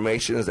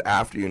information is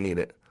after you need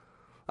it.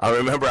 I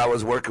remember I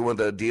was working with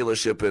a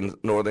dealership in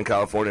Northern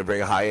California, a very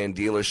high-end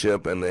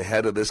dealership, and the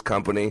head of this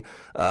company,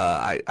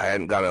 I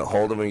hadn't got a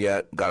hold of him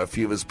yet, got a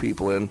few of his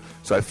people in,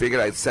 so I figured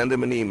I'd send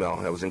him an email.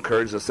 I was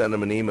encouraged to send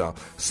him an email.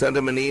 Send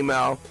him an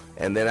email,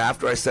 and then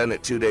after I sent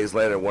it 2 days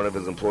later, one of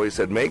his employees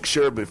said, make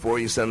sure before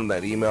you send him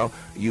that email,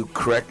 you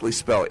correctly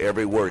spell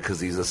every word because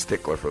he's a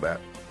stickler for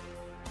that.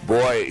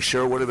 Boy, it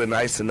sure would have been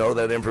nice to know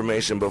that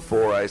information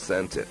before I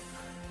sent it.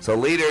 So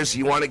leaders,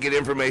 you want to get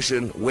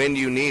information when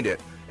you need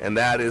it. And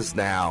that is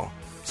now.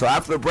 So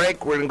after the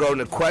break, we're going to go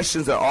into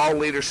questions that all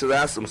leaders should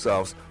ask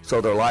themselves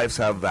so their lives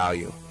have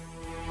value.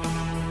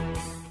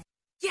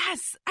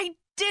 Yes, I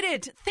did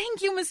it.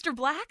 Thank you, Mr.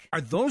 Black.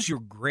 Are those your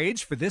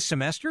grades for this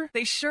semester?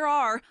 They sure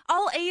are.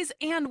 All A's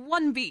and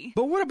 1 B.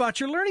 But what about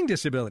your learning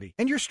disability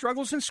and your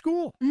struggles in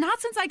school? Not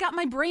since I got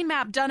my brain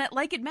map done at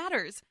Like It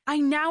Matters. I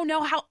now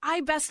know how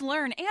I best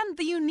learn and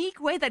the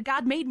unique way that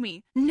God made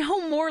me.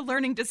 No more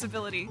learning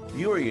disability.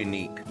 You are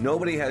unique.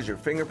 Nobody has your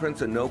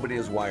fingerprints and nobody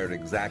is wired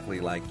exactly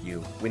like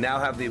you. We now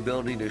have the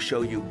ability to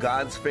show you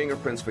God's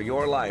fingerprints for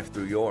your life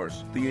through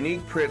yours. The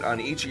unique print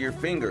on each of your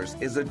fingers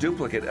is a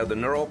duplicate of the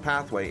neural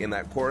pathway in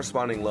that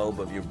corresponding lobe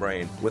of your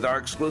brain. With our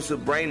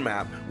exclusive brain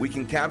map, we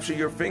can capture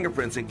your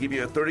fingerprints and give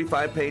you a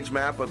 35-page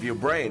map of your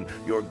brain,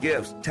 your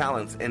gifts,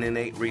 talents, and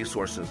innate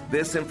resources.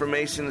 This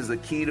information is the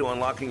key to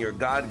unlocking your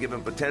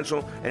God-given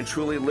potential and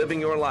truly living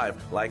your life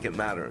like it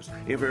matters.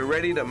 If you're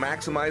ready to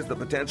maximize the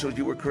potential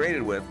you were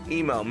created with,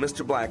 email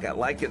Mr. Black at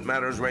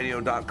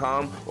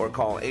likeitmattersradio.com or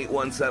call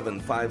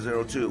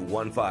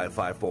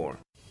 817-502-1554.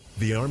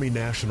 The Army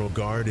National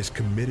Guard is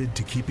committed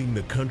to keeping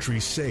the country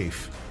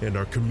safe and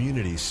our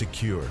communities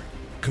secure.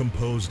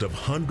 Composed of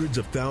hundreds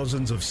of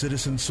thousands of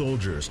citizen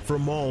soldiers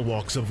from all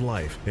walks of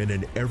life and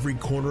in every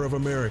corner of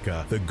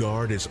America, the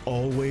Guard is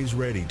always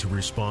ready to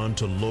respond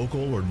to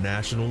local or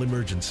national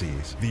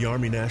emergencies. The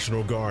Army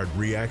National Guard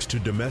reacts to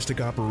domestic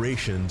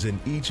operations in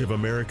each of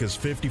America's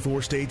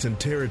 54 states and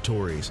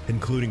territories,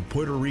 including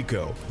Puerto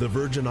Rico, the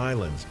Virgin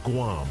Islands,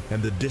 Guam,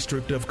 and the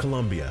District of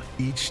Columbia.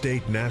 Each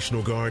state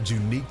National Guard's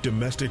unique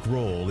domestic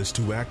role is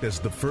to act as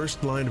the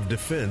first line of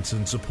defense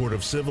in support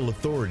of civil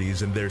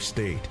authorities in their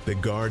state. The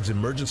Guard's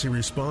emergency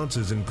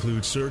responses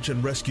include search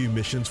and rescue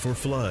missions for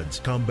floods,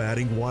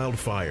 combating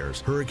wildfires,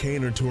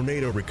 hurricane and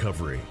tornado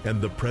recovery, and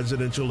the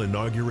presidential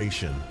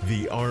inauguration.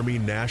 The Army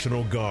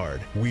National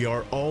Guard. We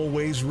are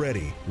always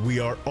ready. We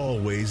are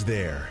always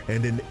there.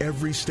 And in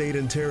every state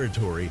and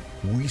territory,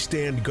 we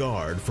stand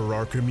guard for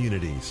our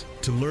communities.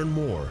 To learn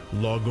more,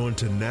 log on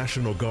to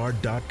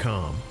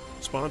NationalGuard.com.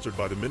 Sponsored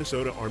by the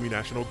Minnesota Army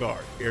National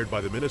Guard. Aired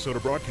by the Minnesota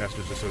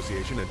Broadcasters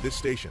Association and this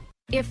station.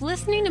 If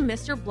listening to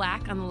Mr.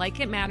 Black on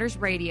Like It Matters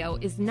Radio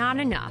is not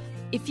enough,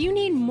 if you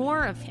need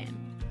more of him,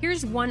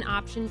 here's one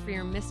option for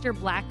your Mr.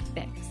 Black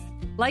fix.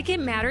 Like It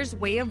Matters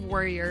Way of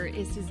Warrior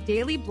is his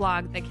daily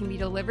blog that can be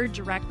delivered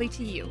directly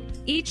to you.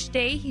 Each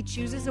day, he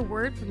chooses a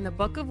word from the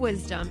Book of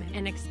Wisdom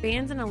and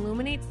expands and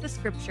illuminates the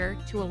scripture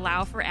to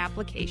allow for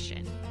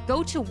application.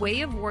 Go to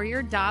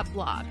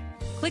wayofwarrior.blog.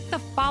 Click the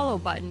follow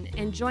button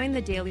and join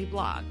the daily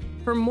blog.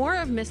 For more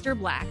of Mr.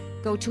 Black,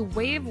 go to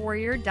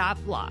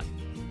wayofwarrior.blog.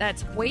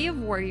 That's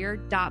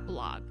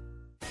wayofwarrior.blog.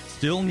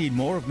 Still need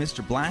more of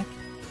Mr. Black?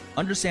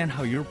 Understand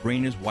how your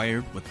brain is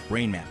wired with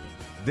brain mapping.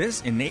 This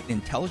innate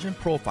intelligent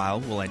profile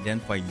will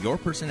identify your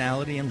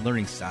personality and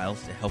learning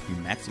styles to help you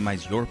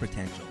maximize your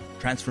potential.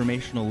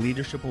 Transformational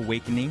Leadership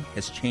Awakening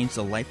has changed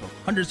the life of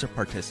hundreds of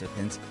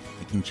participants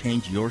and can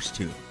change yours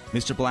too.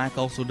 Mr. Black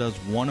also does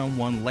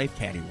one-on-one life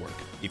caddy work.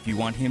 If you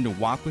want him to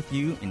walk with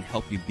you and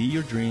help you be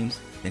your dreams,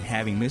 then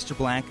having Mr.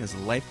 Black as a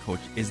life coach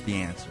is the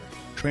answer.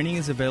 Training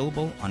is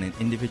available on an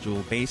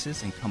individual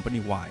basis and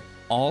company-wide,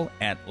 all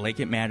at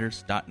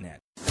likeitmatters.net.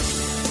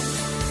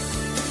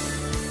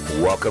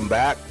 Welcome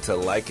back to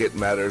Like It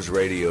Matters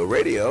Radio.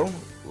 Radio,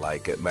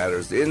 like it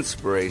matters,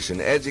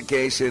 inspiration,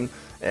 education,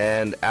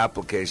 and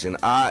application.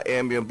 I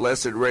am your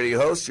blessed radio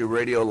host, your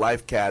radio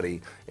life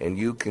caddy, and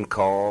you can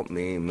call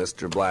me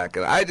Mr. Black.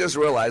 And I just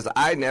realized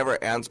I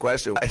never answer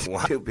questions.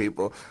 Why do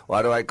people?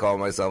 Why do I call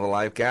myself a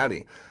life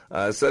caddy?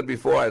 I said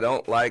before, I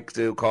don't like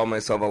to call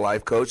myself a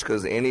life coach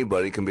because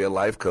anybody can be a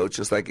life coach,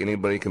 just like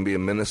anybody can be a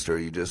minister.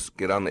 You just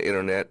get on the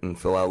internet and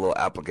fill out a little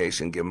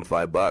application, give them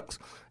 $5,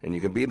 and you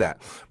can be that.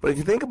 But if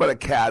you think about a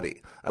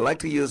caddy, I like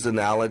to use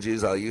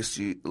analogies. I'll use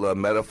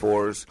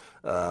metaphors.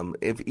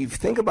 If you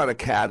think about a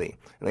caddy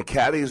and a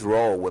caddy's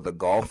role with a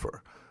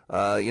golfer,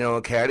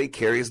 a caddy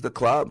carries the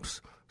clubs.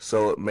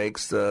 So it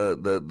makes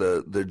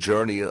the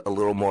journey a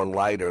little more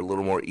lighter, a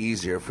little more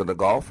easier for the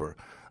golfer.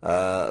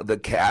 The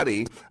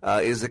caddy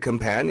is a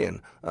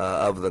companion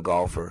of the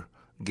golfer,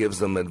 gives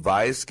them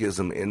advice, gives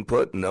them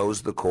input,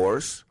 knows the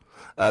course.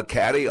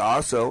 Caddy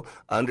also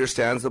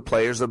understands the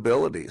player's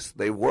abilities.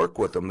 They work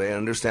with them. They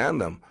understand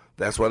them.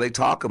 That's why they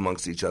talk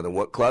amongst each other.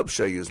 What club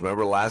should I use?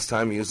 Remember last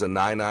time you used a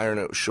 9-iron,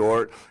 it was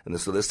short, and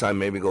so this time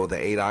maybe go with the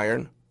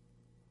 8-iron?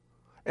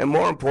 And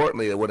more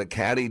importantly, what a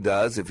caddy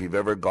does, if you've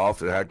ever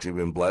golfed and actually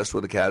been blessed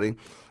with a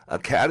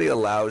caddy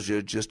allows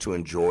you just to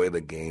enjoy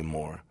the game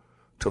more,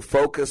 to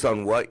focus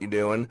on what you're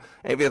doing.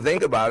 And if you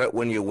think about it,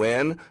 when you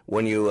win,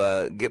 when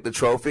you get the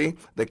trophy,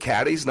 the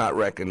caddy's not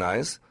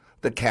recognized.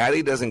 The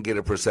caddy doesn't get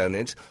a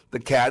percentage. The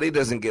caddy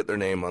doesn't get their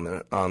name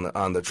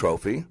on the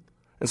trophy.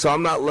 And so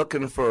I'm not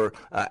looking for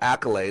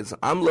accolades.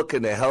 I'm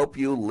looking to help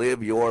you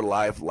live your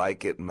life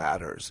like it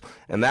matters.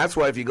 And that's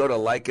why if you go to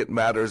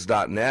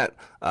likeitmatters.net,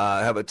 I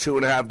have a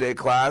 2.5-day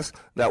class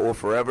that will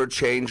forever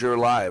change your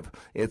life.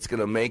 It's going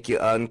to make you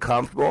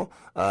uncomfortable.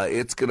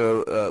 It's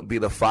going to be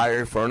the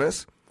fire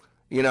furnace.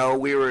 You know,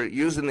 we were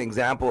using the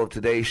example of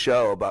today's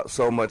show about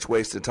so much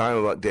wasted time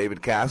about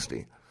David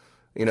Cassidy.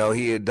 You know,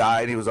 he had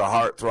died. He was a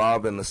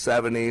heartthrob in the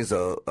 70s.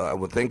 I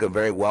would think a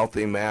very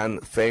wealthy man,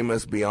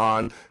 famous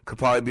beyond, could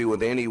probably be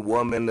with any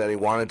woman that he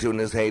wanted to in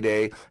his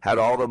heyday, had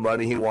all the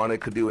money he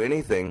wanted, could do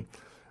anything.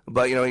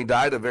 But, you know, he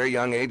died at a very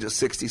young age of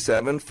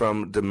 67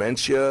 from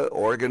dementia,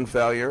 organ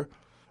failure.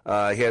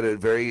 He had a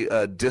very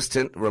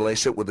distant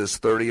relationship with his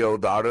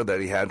 30-year-old daughter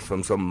that he had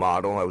from some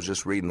model. I was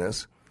just reading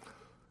this.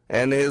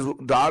 And his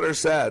daughter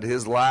said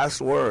his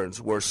last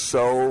words were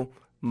so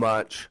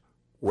much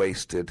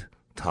wasted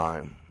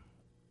time.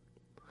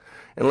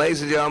 And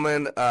ladies and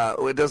gentlemen,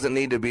 it doesn't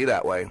need to be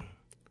that way.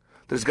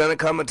 There's going to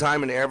come a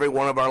time in every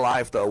one of our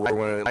life, though, where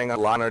we're going to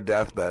be on our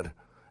deathbed,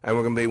 and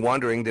we're going to be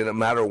wondering, did it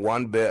matter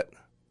one bit?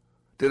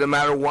 Did it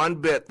matter one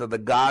bit that the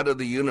God of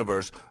the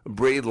universe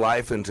breathed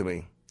life into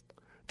me?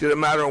 Did it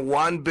matter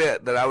one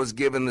bit that I was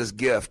given this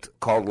gift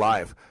called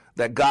life?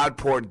 That God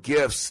poured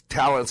gifts,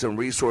 talents, and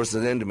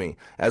resources into me,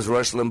 as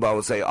Rush Limbaugh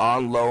would say,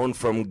 on loan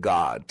from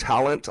God.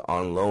 Talent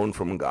on loan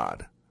from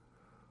God.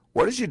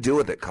 What did you do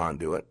with it,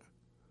 conduit?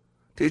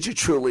 Did you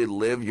truly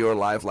live your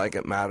life like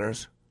it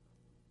matters?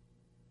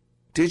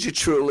 Did you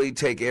truly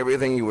take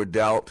everything you were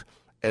dealt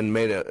and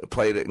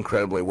played it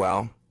incredibly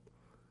well?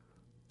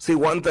 See,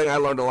 one thing I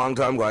learned a long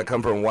time ago, I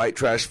come from a white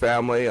trash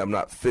family. I'm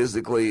not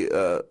physically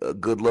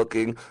good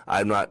looking.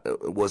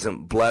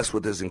 Wasn't blessed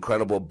with this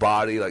incredible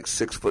body, like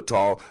 6 foot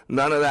tall.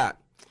 None of that.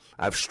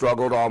 I've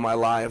struggled all my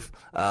life.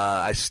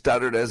 I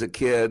stuttered as a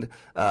kid.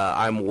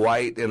 I'm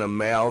white and a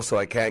male, so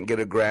I can't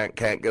get a grant,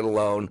 can't get a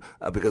loan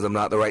because I'm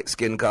not the right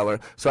skin color.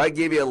 So I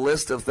give you a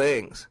list of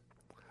things.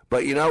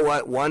 But you know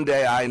what? One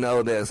day I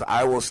know this.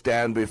 I will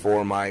stand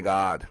before my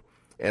God,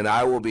 and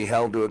I will be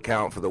held to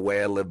account for the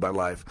way I live my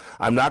life.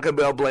 I'm not going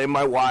to be able to blame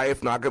my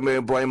wife, not going to be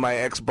able to blame my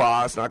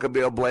ex-boss, not going to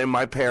be able to blame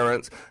my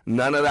parents.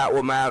 None of that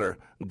will matter.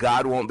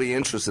 God won't be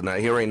interested in that.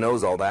 He already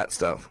knows all that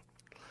stuff.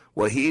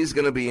 Well, he's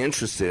going to be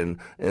interested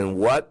in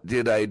what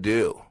did I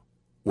do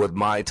with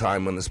my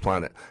time on this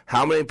planet?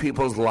 How many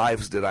people's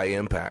lives did I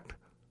impact?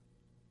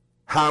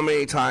 How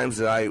many times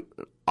did I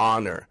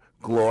honor,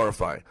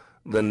 glorify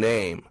the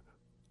name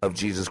of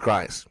Jesus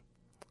Christ?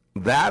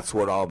 That's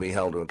what I'll be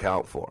held to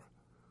account for.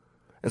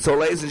 And so,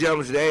 ladies and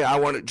gentlemen, today I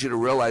wanted you to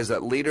realize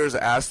that leaders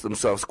ask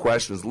themselves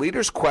questions.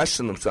 Leaders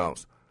question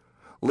themselves.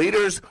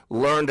 Leaders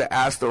learn to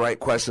ask the right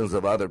questions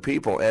of other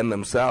people and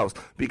themselves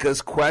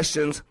because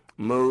questions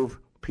move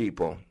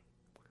people.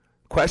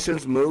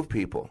 Questions move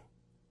people.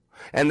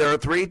 And there are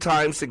 3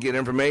 times to get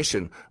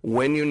information: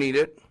 when you need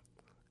it,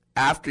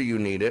 after you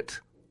need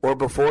it, or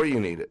before you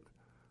need it.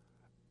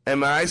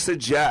 And I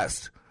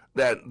suggest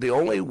that the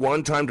only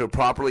one time to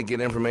properly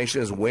get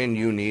information is when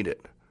you need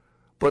it.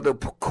 But the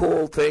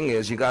cool thing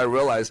is you got to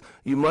realize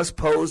you must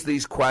pose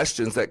these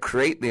questions that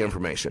create the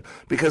information,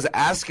 because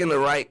asking the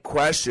right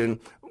question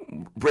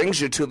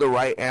brings you to the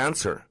right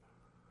answer.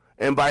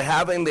 And by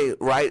having the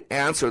right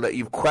answer that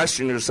you've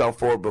questioned yourself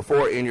for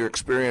before in your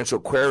experiential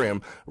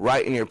aquarium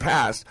right in your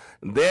past,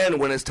 then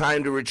when it's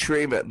time to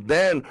retrieve it,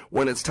 then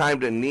when it's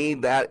time to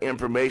need that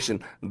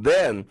information,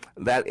 then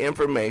that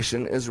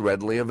information is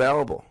readily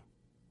available.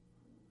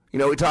 You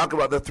know, we talk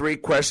about the 3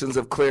 questions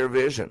of clear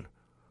vision.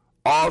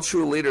 All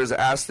true leaders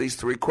ask these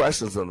 3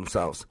 questions of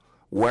themselves.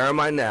 Where am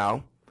I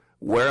now?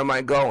 Where am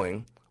I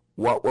going?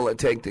 What will it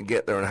take to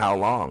get there, and how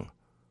long?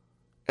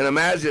 And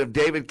imagine if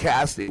David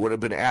Cassidy would have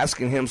been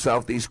asking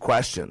himself these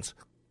questions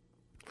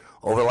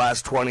over the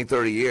last 20,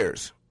 30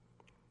 years.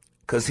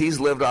 Because he's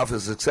lived off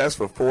his success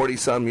for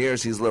 40-some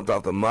years. He's lived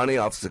off the money,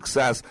 off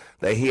success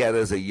that he had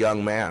as a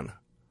young man.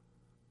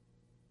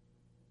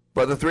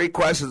 But the three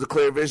questions of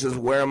clear vision is,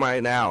 where am I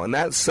now? And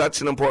that's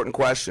such an important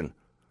question.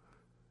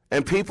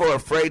 And people are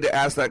afraid to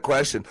ask that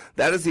question.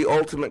 That is the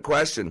ultimate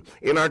question.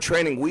 In our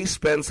training, we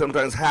spend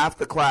sometimes half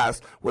the class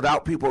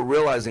without people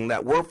realizing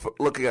that we're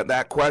looking at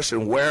that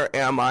question, where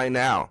am I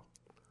now?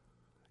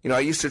 You know,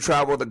 I used to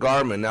travel with a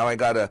Garmin. Now I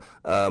got a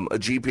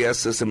GPS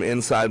system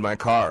inside my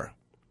car.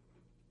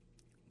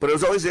 But it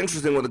was always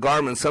interesting with the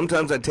Garmin.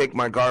 Sometimes I'd take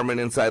my Garmin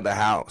inside the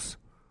house,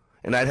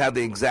 and I'd have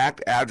the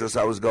exact address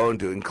I was going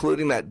to,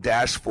 including that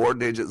dash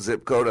 4-digit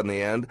zip code on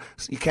the end.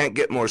 You can't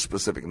get more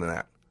specific than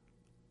that.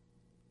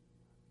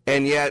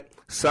 And yet,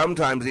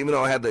 sometimes, even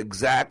though I had the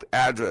exact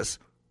address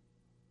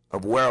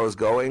of where I was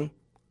going,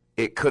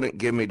 it couldn't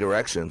give me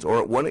directions, or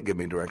it wouldn't give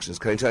me directions.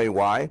 Can I tell you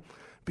why?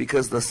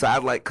 Because the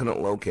satellite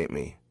couldn't locate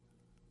me.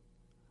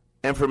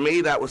 And for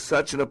me, that was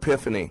such an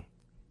epiphany.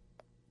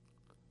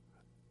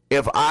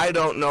 If I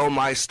don't know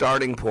my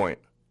starting point,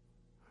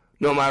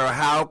 no matter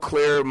how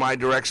clear my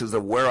directions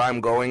of where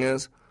I'm going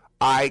is,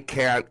 I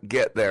can't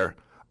get there.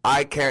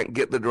 I can't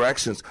get the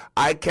directions.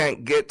 I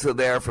can't get to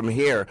there from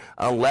here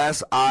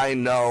unless I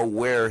know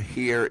where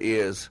here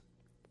is.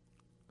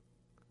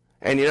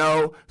 And you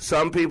know,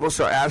 some people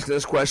start asking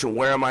this question,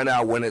 where am I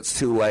now, when it's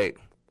too late?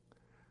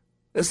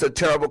 This is a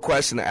terrible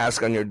question to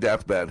ask on your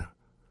deathbed.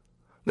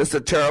 This is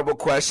a terrible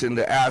question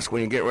to ask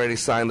when you're getting ready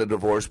to sign the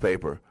divorce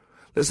paper.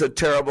 This is a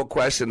terrible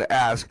question to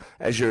ask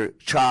as your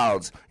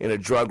child's in a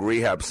drug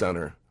rehab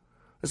center.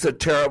 This is a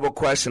terrible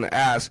question to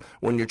ask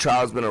when your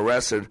child's been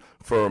arrested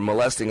for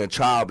molesting a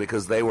child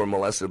because they were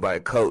molested by a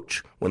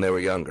coach when they were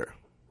younger.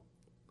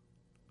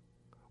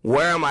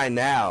 Where am I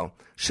now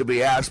should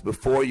be asked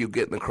before you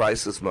get in the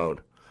crisis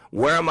mode.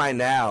 Where am I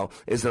now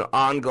is an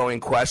ongoing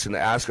question to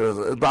ask. It's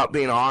about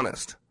being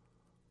honest.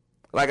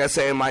 Like I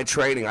say in my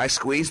training, I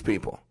squeeze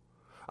people.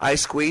 I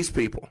squeeze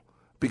people.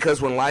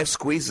 Because when life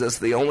squeezes us,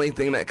 the only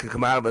thing that can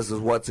come out of us is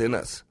what's in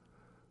us.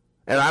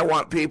 And I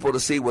want people to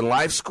see when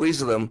life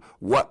squeezes them,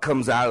 what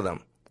comes out of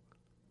them.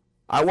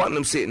 I want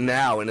them to see it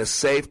now in a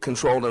safe,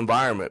 controlled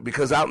environment.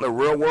 Because out in the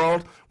real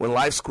world, when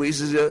life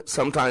squeezes you,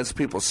 sometimes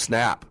people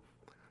snap.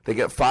 They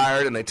get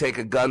fired and they take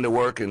a gun to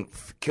work and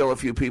kill a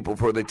few people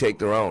before they take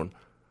their own.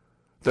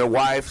 Their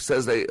wife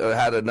says they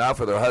had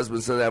enough, or their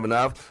husband says they have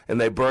enough, and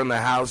they burn the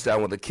house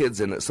down with the kids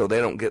in it so they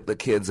don't get the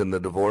kids in the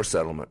divorce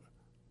settlement.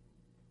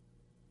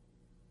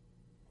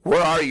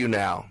 Where are you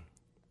now?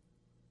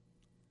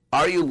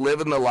 Are you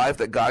living the life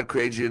that God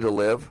created you to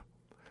live?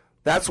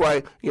 That's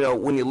why, you know,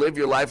 when you live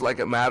your life like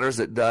it matters,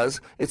 it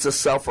does. It's a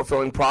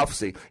self-fulfilling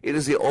prophecy. It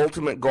is the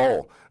ultimate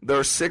goal. There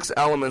are 6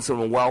 elements of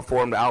a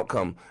well-formed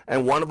outcome,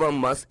 and one of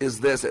them is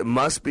this. It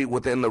must be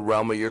within the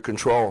realm of your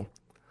control.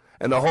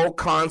 And the whole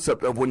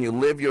concept of when you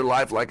live your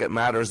life like it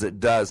matters, it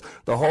does.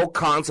 The whole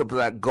concept of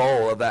that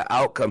goal, of that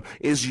outcome,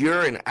 is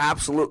you're in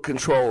absolute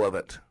control of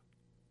it.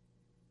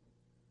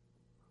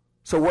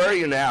 So where are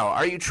you now?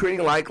 Are you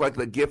treating life like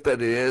the gift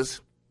that it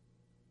is?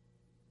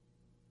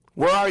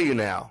 Where are you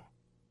now?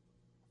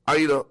 Are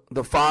you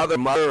the father,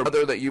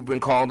 mother that you've been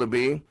called to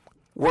be?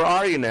 Where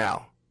are you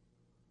now?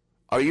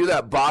 Are you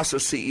that boss or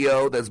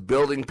CEO that's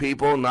building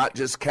people, not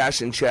just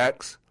cashing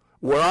checks?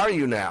 Where are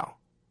you now?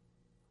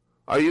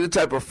 Are you the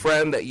type of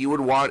friend that you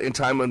would want in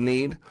time of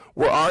need?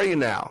 Where are you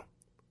now?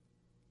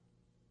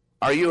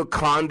 Are you a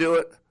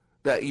conduit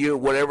that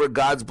whatever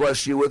God's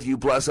blessed you with, you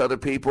bless other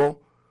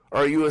people?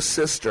 Or are you a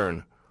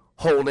cistern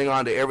holding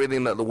on to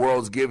everything that the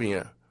world's giving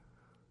you?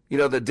 You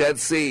know, the Dead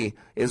Sea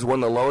is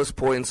one of the lowest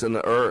points in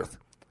the earth.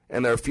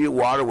 And there are a few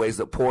waterways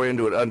that pour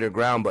into it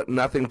underground, but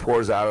nothing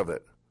pours out of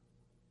it.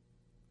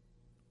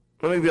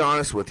 Let me be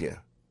honest with you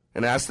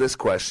and ask this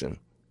question.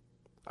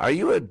 Are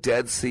you a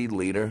Dead Sea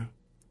leader?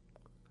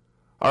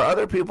 Are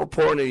other people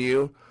pouring to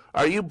you?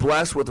 Are you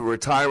blessed with a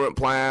retirement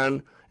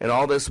plan and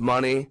all this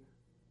money,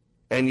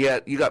 and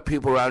yet you got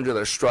people around you that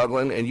are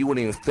struggling and you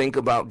wouldn't even think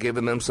about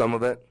giving them some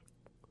of it?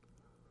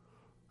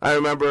 I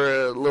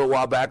remember a little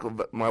while back,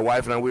 my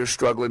wife and I, we were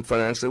struggling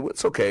financially.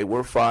 It's okay.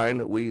 We're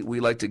fine. We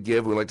like to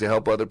give. We like to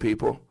help other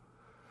people.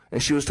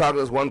 And she was talking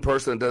to this one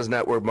person that does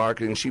network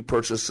marketing. She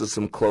purchases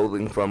some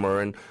clothing from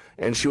her,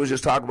 and she was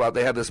just talking about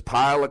they had this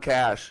pile of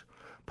cash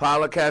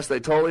they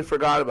totally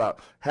forgot about,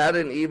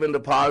 hadn't even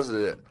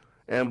deposited it.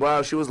 And,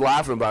 wow, she was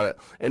laughing about it.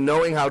 And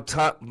knowing how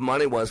tough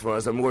money was for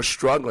us, I mean, we're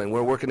struggling.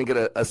 We're working to get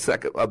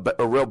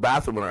a real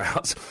bathroom in our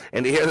house.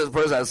 And to hear this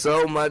person has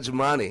so much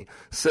money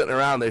sitting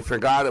around, they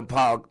forgot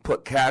to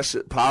put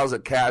piles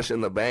of cash in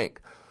the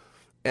bank.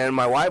 And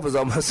my wife was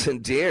almost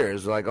in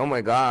tears, like, oh,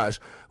 my gosh,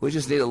 we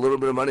just need a little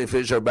bit of money to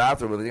finish our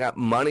bathroom. And they got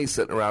money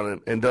sitting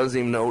around and doesn't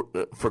even know,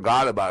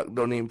 forgot about it,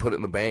 don't even put it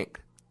in the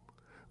bank.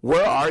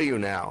 Where are you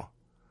now?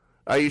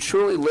 Are you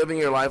truly living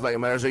your life like it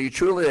matters? Are you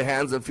truly the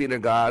hands and feet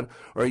of God?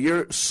 Or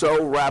you're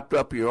so wrapped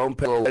up in your own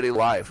petty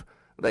life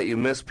that you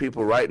miss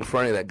people right in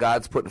front of you that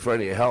God's put in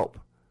front of you to help?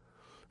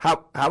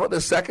 How about the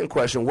second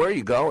question? Where are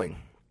you going?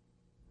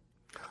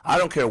 I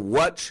don't care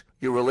what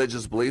your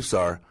religious beliefs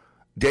are.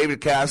 David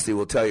Cassidy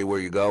will tell you where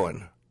you're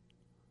going.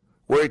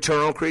 We're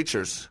eternal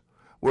creatures.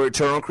 We're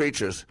eternal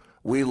creatures.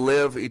 We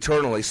live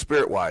eternally,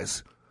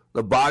 spirit-wise.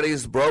 The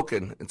body's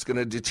broken. It's going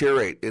to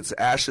deteriorate. It's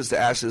ashes to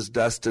ashes,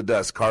 dust to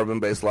dust,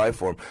 carbon-based life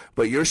form.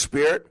 But your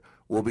spirit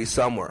will be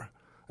somewhere.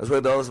 That's why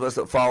those of us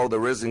that follow the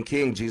risen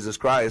King, Jesus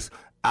Christ,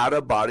 out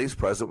of bodies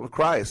present with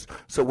Christ.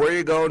 So where are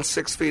you going?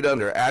 6 feet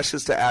under,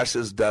 ashes to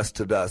ashes, dust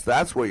to dust.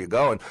 That's where you're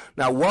going.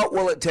 Now, what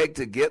will it take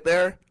to get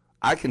there?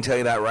 I can tell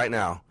you that right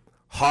now.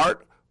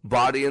 Heart,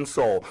 body, and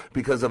soul.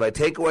 Because if I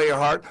take away your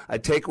heart, I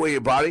take away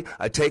your body,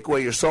 I take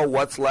away your soul,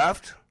 what's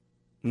left?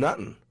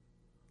 Nothing.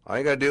 All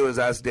you got to do is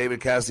ask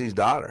David Cassidy's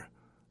daughter.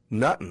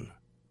 Nothing.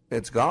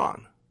 It's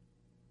gone.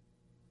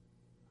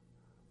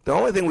 The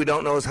only thing we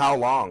don't know is how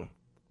long.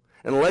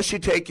 And unless you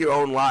take your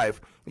own life,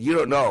 you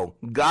don't know.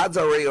 God's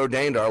already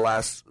ordained our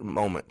last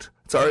moment.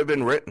 It's already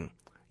been written.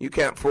 You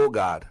can't fool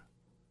God.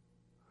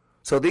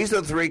 So these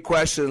are 3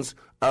 questions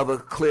of a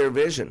clear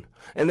vision.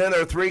 And then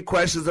there are 3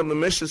 questions of a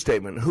mission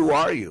statement. Who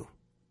are you?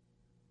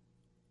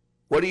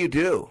 What do you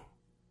do?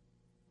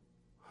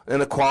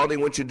 And the quality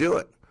in which you do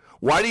it.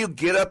 Why do you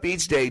get up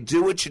each day,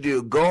 do what you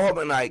do, go home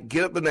at night,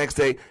 get up the next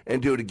day,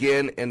 and do it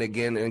again and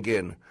again and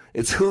again?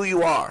 It's who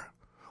you are.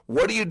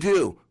 What do you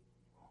do?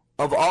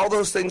 Of all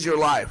those things in your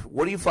life,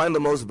 what do you find the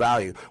most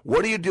value?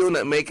 What are you doing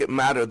that make it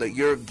matter that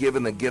you're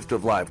given the gift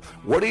of life?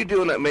 What are you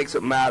doing that makes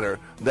it matter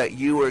that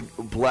you were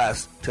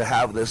blessed to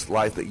have this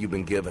life that you've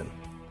been given?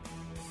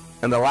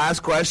 And the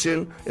last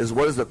question is,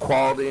 what is the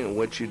quality in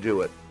which you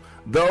do it?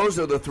 Those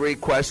are the 3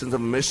 questions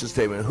of a mission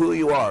statement. Who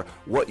you are,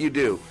 what you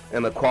do,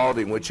 and the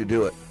quality in which you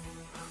do it.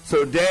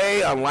 So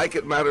today on Like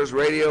It Matters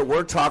Radio,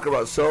 we're talking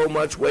about so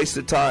much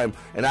wasted time.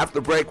 And after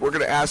the break, we're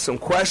going to ask some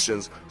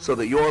questions so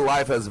that your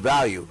life has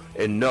value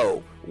and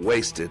no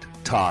wasted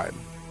time.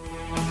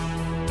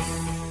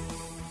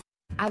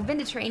 I've been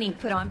to training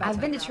put on by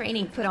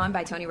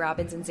Tony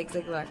Robbins and Zig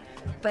Ziglar,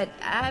 but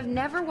I've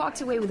never walked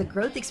away with a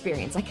growth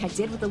experience like I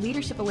did with the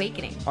Leadership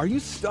Awakening. Are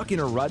you stuck in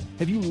a rut?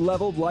 Have you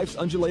leveled life's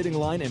undulating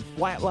line and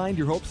flatlined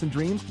your hopes and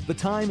dreams? The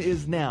time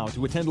is now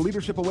to attend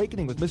Leadership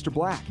Awakening with Mr.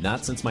 Black.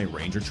 Not since my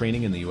Ranger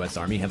training in the U.S.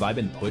 Army have I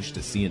been pushed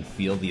to see and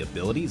feel the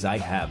abilities I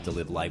have to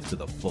live life to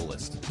the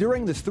fullest.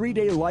 During this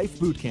 3-day life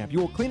boot camp, you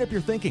will clean up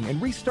your thinking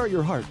and restart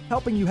your heart,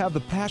 helping you have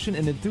the passion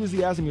and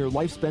enthusiasm your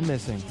life's been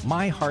missing.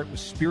 My heart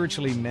was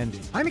spiritually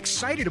mended. I'm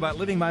excited about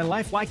living my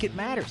life like it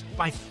matters.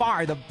 By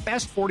far the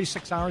best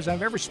 46 hours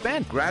I've ever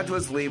spent.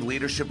 Graduates leave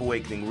Leadership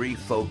Awakening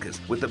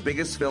refocused with the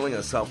biggest feeling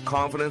of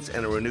self-confidence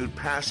and a renewed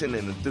passion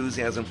and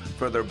enthusiasm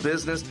for their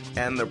business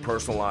and their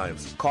personal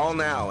lives. Call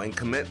now and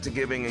commit to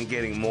giving and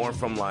getting more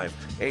from life.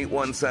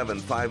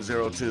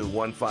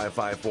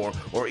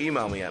 817-502-1554 or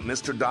email me at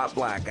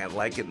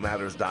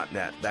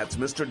mr.black@likeitmatters.net. That's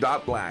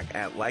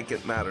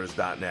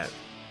mr.black@likeitmatters.net.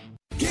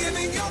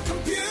 Giving your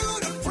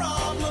computer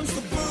problems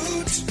the boot.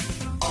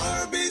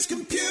 Arby's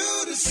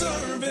Computer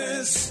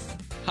Service.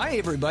 Hi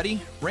everybody,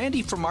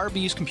 Randy from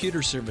RB's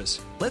Computer Service.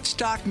 Let's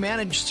talk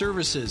managed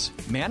services.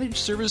 Managed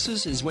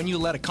services is when you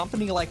let a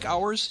company like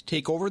ours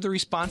take over the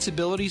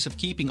responsibilities of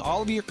keeping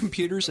all of your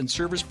computers and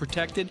servers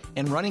protected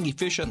and running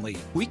efficiently.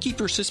 We keep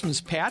your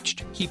systems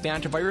patched, keep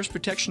antivirus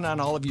protection on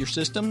all of your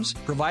systems,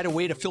 provide a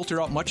way to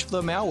filter out much of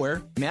the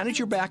malware, manage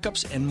your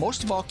backups, and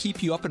most of all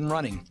keep you up and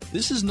running.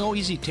 This is no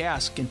easy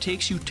task and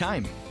takes you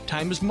time.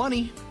 Time is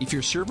money. If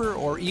your server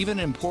or even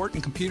an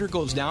important computer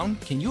goes down,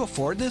 can you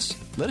afford this?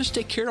 Let us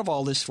take care of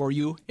all this for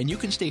you, and you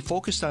can stay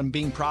focused on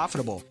being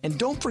profitable. And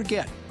don't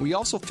forget, we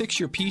also fix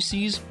your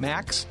PCs,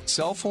 Macs,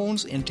 cell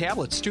phones, and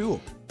tablets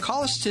too.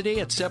 Call us today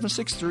at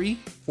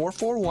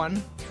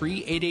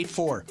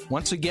 763-441-3884.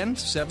 Once again,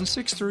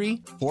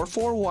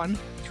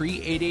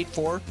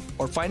 763-441-3884,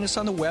 or find us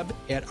on the web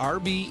at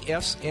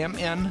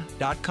rbsmn.com.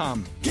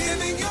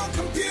 Giving your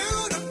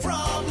computer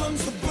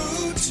problems the boot.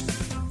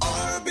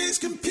 Arby's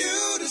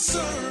Computer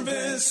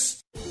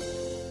Service.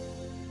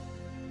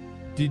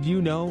 Did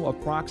you know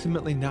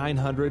approximately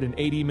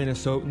 980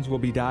 Minnesotans will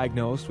be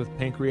diagnosed with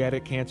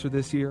pancreatic cancer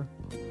this year?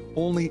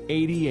 Only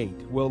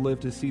 88 will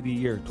live to see the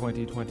year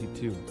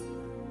 2022.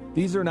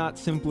 These are not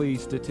simply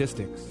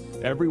statistics.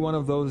 Every one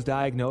of those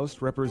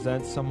diagnosed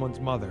represents someone's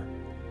mother,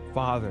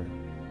 father,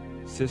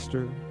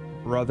 sister,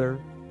 brother,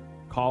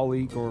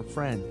 colleague, or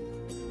friend.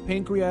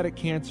 Pancreatic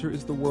cancer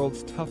is the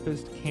world's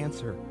toughest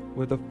cancer,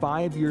 with a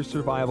 5-year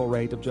survival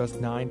rate of just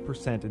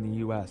 9% in the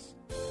U.S.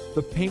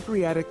 The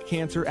Pancreatic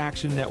Cancer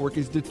Action Network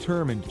is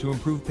determined to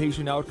improve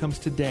patient outcomes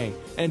today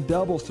and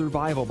double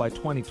survival by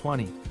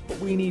 2020. But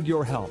we need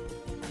your help.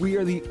 We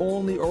are the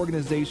only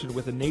organization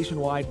with a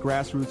nationwide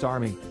grassroots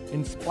army,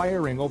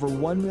 inspiring over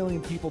 1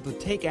 million people to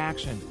take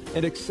action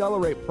and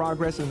accelerate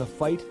progress in the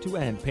fight to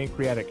end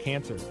pancreatic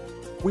cancer.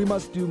 We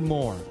must do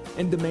more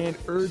and demand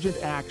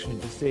urgent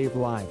action to save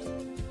lives.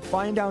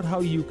 Find out how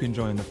you can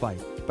join the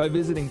fight by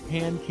visiting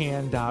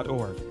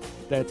pancan.org.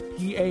 That's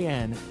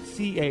PANCAN.org.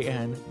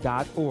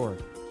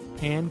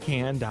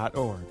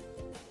 pancan.org.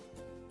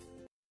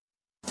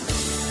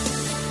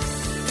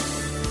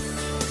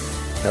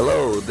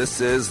 Hello,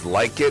 this is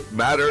Like It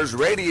Matters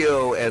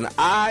Radio, and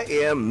I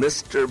am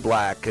Mr.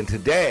 Black, and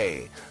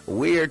today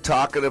we are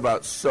talking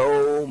about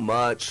so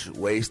much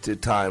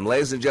wasted time.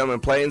 Ladies and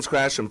gentlemen, planes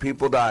crash and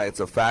people die. It's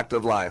a fact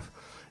of life.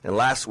 And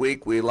last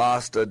week we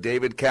lost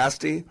David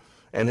Cassidy,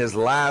 and his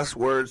last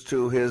words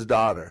to his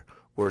daughter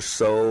were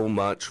so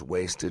much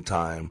wasted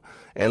time.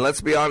 And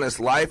let's be honest,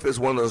 life is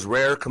one of those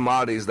rare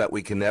commodities that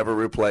we can never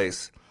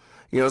replace.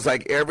 You know, it's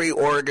like every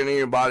organ in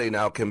your body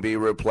now can be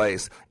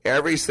replaced.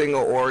 Every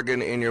single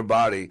organ in your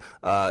body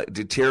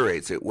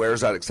deteriorates. It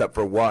wears out except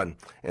for one.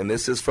 And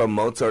this is from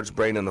Mozart's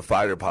Brain and the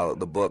Fighter Pilot,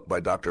 the book by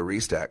Dr.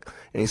 Restak.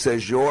 And he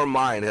says, your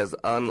mind has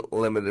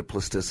unlimited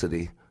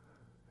plasticity.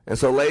 And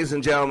so, ladies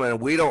and gentlemen,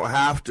 we don't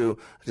have to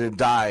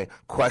die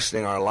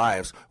questioning our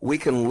lives. We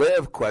can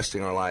live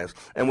questioning our lives.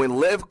 And when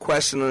we live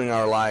questioning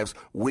our lives,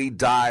 we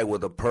die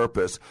with a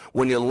purpose.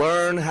 When you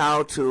learn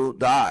how to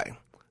die,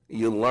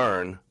 you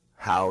learn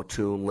how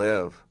to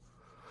live.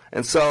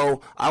 And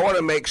so I want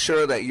to make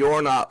sure that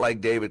you're not like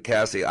David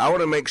Cassidy. I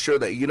want to make sure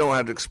that you don't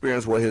have to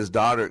experience what his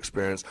daughter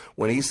experienced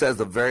when he says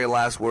the very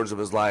last words of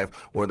his life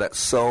were that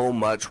so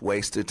much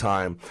wasted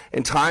time.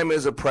 And time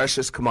is a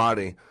precious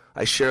commodity.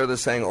 I share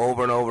this saying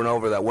over and over and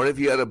over that what if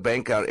you had a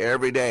bank account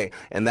every day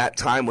and that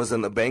time was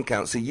in the bank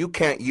account? So you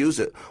can't use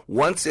it.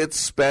 Once it's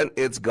spent,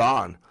 it's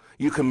gone.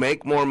 You can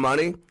make more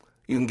money.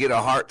 You can get a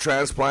heart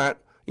transplant.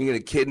 You can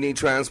get a kidney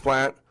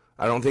transplant.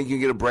 I don't think you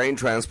can get a brain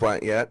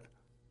transplant yet.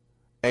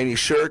 And you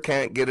sure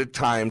can't get a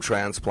time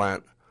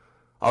transplant.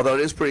 Although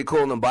it is pretty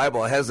cool in the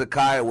Bible,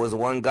 Hezekiah was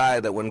one guy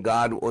that when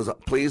God was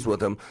pleased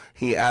with him,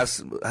 he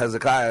asked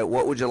Hezekiah,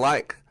 what would you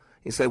like?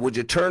 He said, would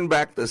you turn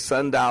back the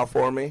sundial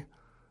for me?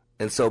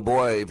 And so,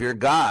 boy, if you're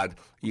God,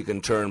 you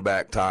can turn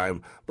back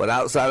time. But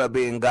outside of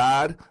being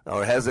God,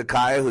 or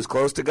Hezekiah, who's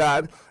close to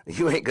God,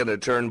 you ain't going to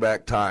turn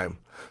back time.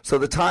 So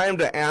the time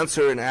to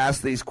answer and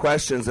ask these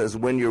questions is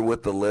when you're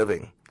with the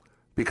living.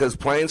 Because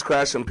planes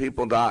crash and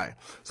people die.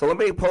 So let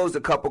me pose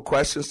a couple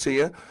questions to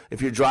you.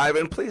 If you're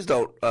driving, please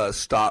don't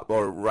stop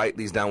or write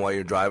these down while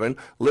you're driving.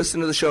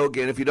 Listen to the show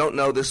again. If you don't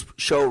know, this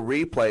show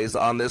replays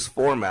on this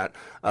format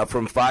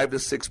from 5 to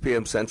 6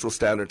 p.m. Central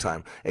Standard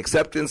Time,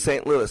 except in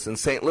St. Louis. In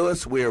St.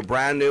 Louis, we are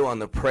brand new on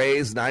the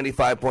Praise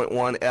 95.1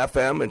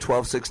 FM and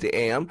 1260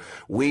 AM.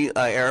 We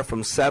air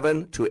from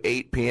 7 to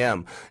 8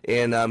 p.m.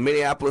 In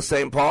Minneapolis,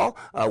 St. Paul,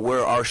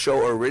 where our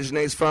show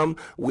originates from,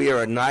 we are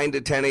at 9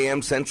 to 10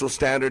 a.m. Central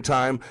Standard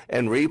Time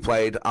and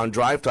replayed on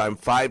drive time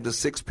 5 to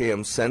 6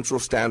 p.m. Central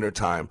Standard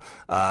Time,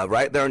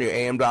 right there on your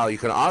AM dial. You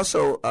can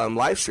also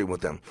live stream with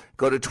them.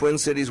 Go to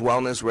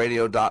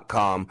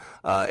TwinCitiesWellnessRadio.com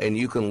and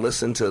you can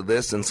listen to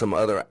this and some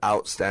other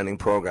outstanding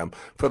program.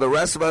 For the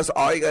rest of us,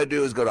 all you got to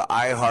do is go to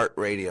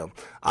iHeartRadio.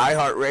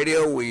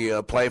 iHeartRadio,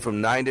 we play from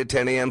 9 to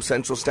 10 a.m.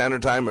 Central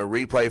Standard Time and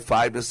replay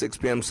 5 to 6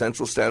 p.m.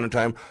 Central Standard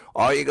Time.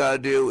 All you got to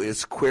do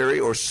is query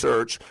or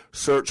search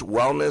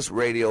Wellness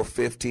Radio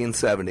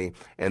 1570,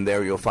 and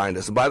there you'll find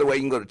us. And by the way,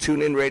 you can go to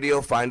TuneIn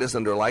Radio, find us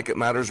under Like It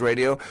Matters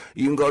Radio.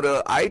 You can go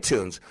to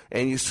iTunes,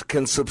 and you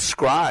can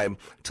subscribe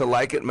to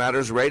Like It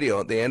Matters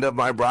Radio. At the end of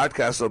my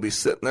broadcast, it'll be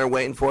sitting there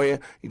waiting for you.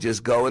 You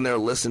just go in there,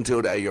 listen to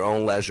it at your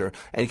own leisure.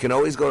 And you can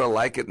always go to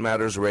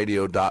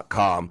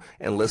LikeItMattersRadio.com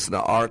and listen to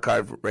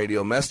archived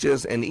radio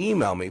messages, and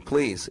email me,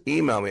 please.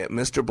 Email me at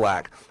Mr.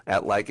 Black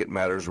at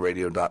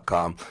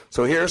LikeItMattersRadio.com.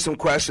 So here are some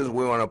questions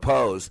we want to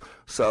pose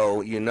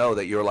so you know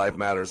that your life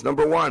matters.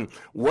 Number one,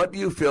 what do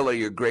you feel are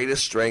your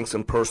greatest strengths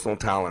and personal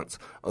talents?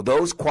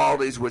 Those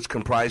qualities which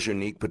comprise your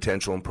unique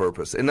potential and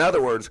purpose. In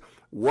other words,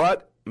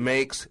 what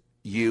makes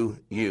you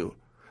you?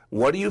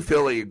 What do you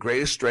feel are your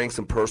greatest strengths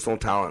and personal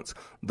talents?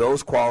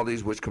 Those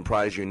qualities which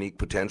comprise your unique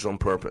potential and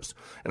purpose.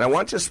 And I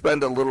want you to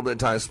spend a little bit of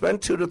time.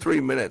 Spend 2 to 3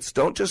 minutes.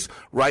 Don't just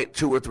write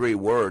 2 or 3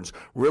 words.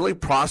 Really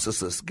process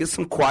this. Get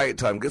some quiet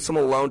time. Get some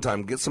alone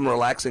time. Get some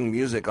relaxing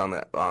music on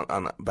the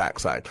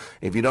backside.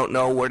 If you don't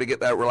know where to get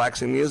that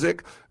relaxing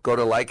music, go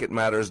to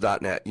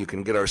likeitmatters.net. You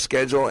can get our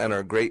schedule and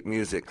our great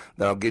music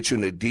that'll get you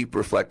into deep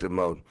reflective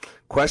mode.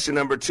 Question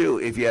number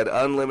 2, if you had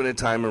unlimited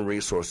time and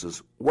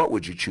resources, what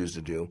would you choose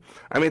to do?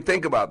 I mean,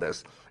 think about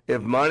this.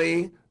 If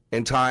money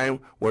and time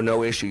were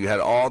no issue, you had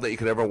all that you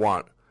could ever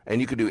want,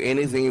 and you could do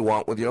anything you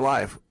want with your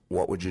life,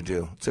 what would you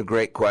do? It's a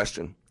great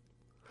question.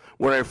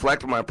 When I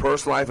reflect on my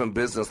personal life and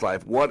business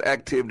life, what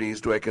activities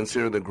do I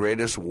consider the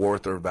greatest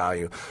worth or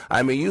value?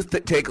 I mean, you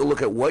take a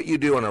look at what you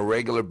do on a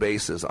regular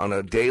basis, on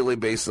a daily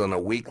basis, on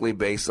a weekly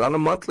basis, on a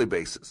monthly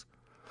basis,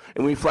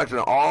 and reflect on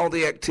all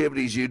the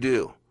activities you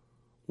do.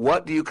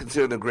 What do you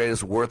consider the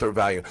greatest worth or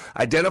value?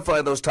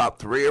 Identify those top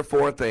 3 or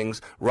 4 things,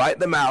 write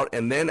them out,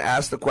 and then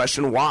ask the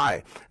question,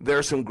 why?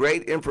 There's some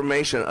great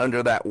information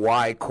under that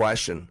why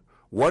question.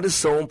 What is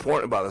so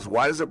important about this?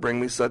 Why does it bring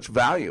me such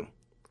value?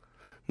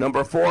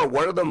 Number 4,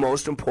 what are the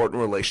most important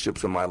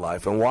relationships in my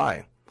life and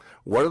why?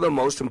 What are the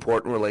most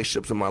important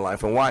relationships in my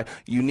life and why?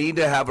 You need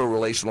to have a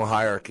relational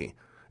hierarchy.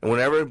 And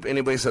whenever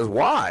anybody says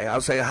why, I'll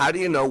say, how do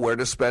you know where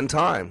to spend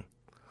time?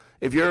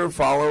 If you're a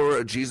follower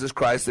of Jesus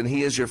Christ, then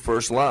he is your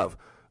first love.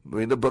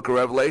 Read the book of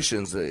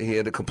Revelations. He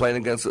had a complaint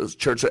against the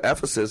church of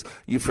Ephesus.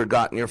 You've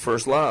forgotten your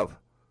first love.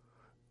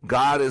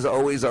 God is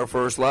always our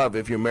first love.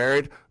 If you're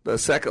married, the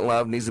second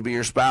love needs to be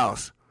your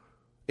spouse.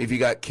 If you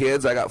got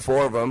kids, I got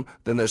 4 of them,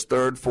 then there's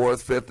 3rd,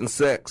 4th, 5th, and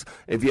 6th.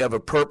 If you have a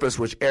purpose,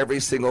 which every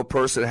single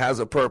person has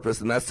a purpose,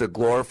 and that's to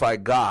glorify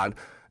God,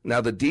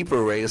 Now, the deeper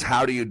array is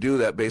how do you do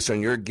that based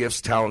on your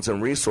gifts, talents,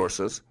 and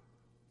resources.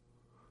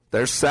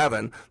 There's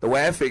 7. The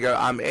way I figure,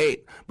 I'm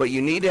 8. But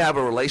you need to have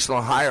a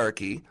relational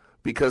hierarchy,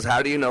 because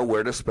how do you know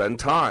where to spend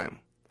time?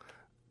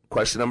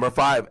 Question number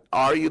 5,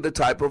 are you the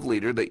type of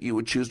leader that you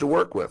would choose to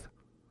work with?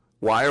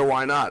 Why or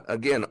why not?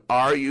 Again,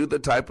 are you the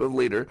type of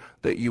leader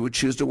that you would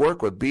choose to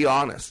work with? Be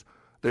honest.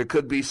 There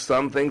could be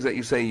some things that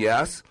you say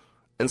yes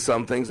and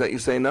some things that you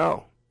say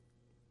no.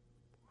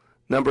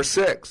 Number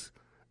 6,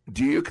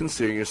 do you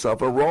consider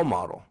yourself a role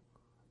model?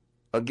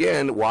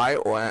 Again, why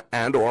or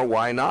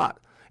why not?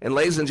 And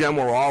ladies and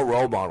gentlemen, we're all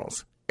role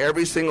models.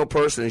 Every single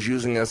person is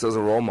using us as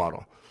a role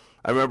model.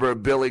 I remember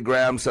Billy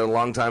Graham said a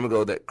long time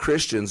ago that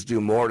Christians do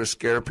more to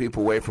scare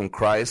people away from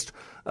Christ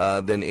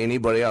than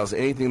anybody else,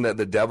 anything that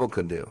the devil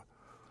could do.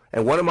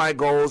 And one of my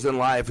goals in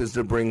life is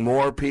to bring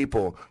more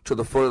people to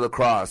the foot of the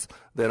cross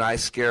than I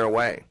scare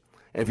away.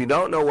 And if you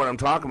don't know what I'm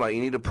talking about,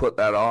 you need to put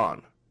that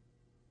on.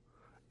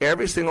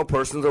 Every single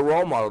person's a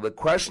role model. The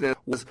question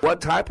is, what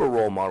type of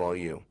role model are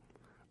you?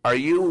 Are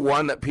you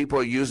one that people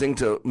are using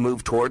to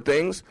move toward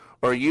things,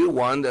 or are you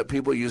one that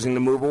people are using to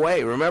move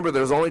away? Remember,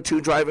 there's only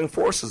 2 driving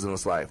forces in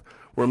this life.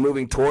 We're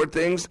moving toward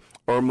things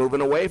or we're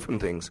moving away from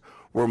things.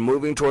 We're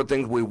moving toward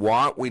things we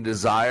want, we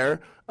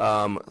desire,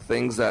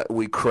 things that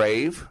we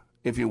crave,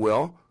 if you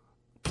will,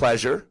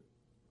 pleasure.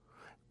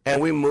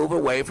 And we move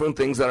away from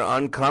things that are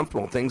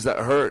uncomfortable, things that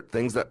hurt,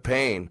 things that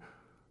pain,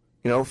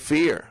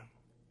 fear.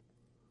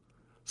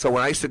 So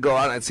when I used to go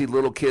out and I'd see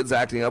little kids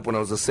acting up when I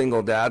was a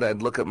single dad,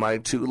 I'd look at my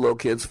 2 little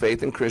kids,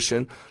 Faith and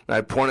Christian, and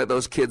I'd point at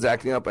those kids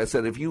acting up. I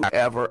said, if you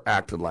ever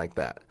acted like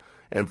that,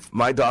 and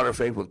my daughter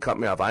Faith would cut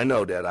me off, I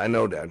know, Dad.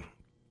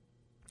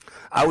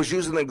 I was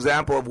using an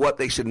example of what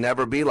they should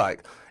never be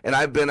like. And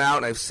I've been out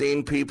and I've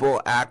seen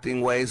people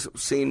acting ways,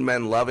 seen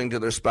men loving to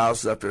their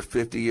spouses after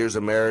 50 years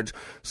of marriage,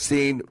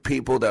 seen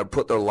people that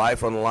put their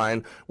life on the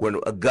line when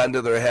a gun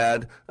to their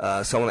head,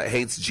 someone that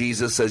hates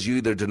Jesus says you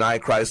either deny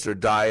Christ or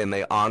die, and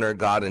they honor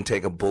God and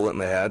take a bullet in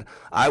the head.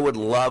 I would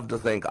love to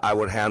think I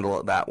would handle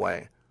it that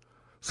way.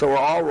 So we're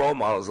all role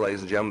models, ladies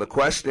and gentlemen. The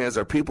question is,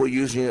 are people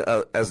using it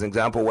as an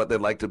example of what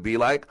they'd like to be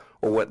like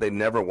or what they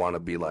never want to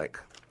be like?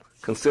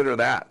 Consider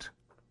that.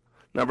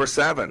 Number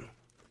 7,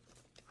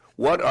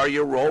 what are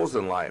your roles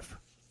in life?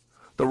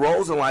 The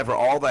roles in life are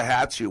all the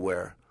hats you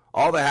wear.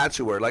 All the hats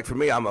you wear. Like for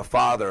me, I'm a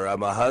father,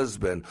 I'm a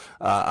husband,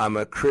 I'm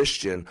a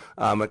Christian,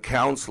 I'm a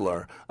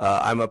counselor,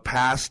 I'm a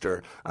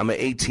pastor, I'm an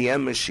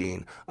ATM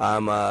machine,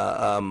 I'm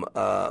a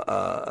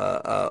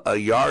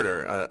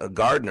yarder, a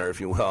gardener, if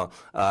you will.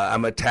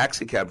 I'm a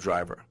taxi cab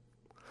driver.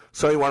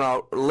 So you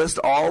want to list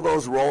all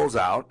those roles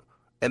out,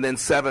 and then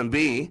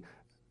 7B,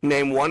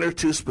 name 1 or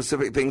 2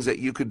 specific things that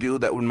you could do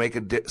that would make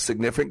a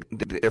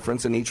significant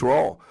difference in each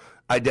role.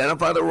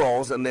 Identify the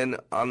roles, and then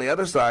on the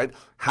other side,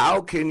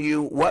 what can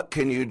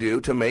you do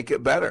to make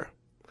it better?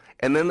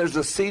 And then there's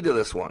a C to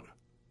this one.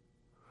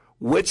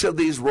 Which of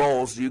these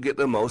roles do you get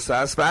the most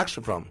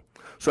satisfaction from?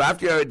 So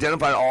after you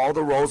identified all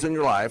the roles in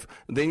your life,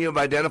 then you've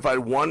identified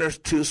 1 or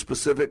 2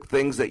 specific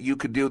things that you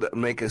could do that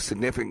make a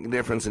significant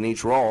difference in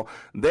each role.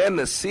 Then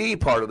the C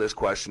part of this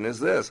question is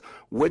this: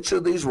 which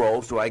of these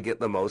roles do I get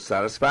the most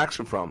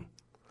satisfaction from?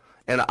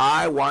 And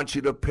I want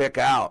you to pick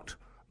out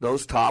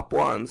those top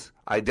ones,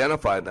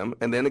 identify them,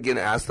 and then again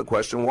ask the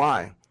question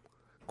why.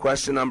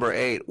 Question number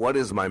 8, what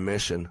is my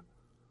mission?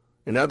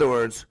 In other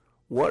words,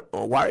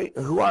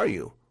 who are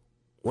you?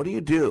 What do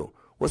you do?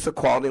 What's the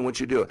quality in which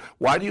you do it?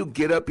 Why do you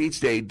get up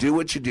each day, do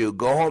what you do,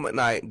 go home at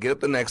night, get up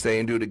the next day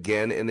and do it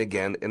again and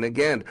again and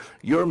again?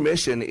 Your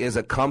mission is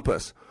a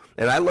compass.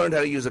 And I learned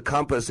how to use a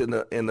compass in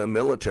the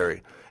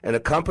military. And a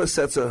compass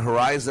sets a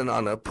horizon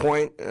on a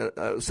point,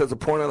 sets a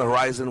point on the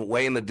horizon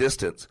way in the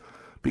distance.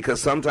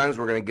 Because sometimes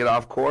we're going to get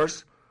off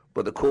course,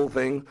 but the cool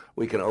thing,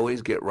 we can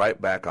always get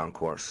right back on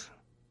course.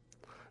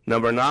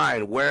 Number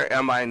 9, where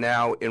am I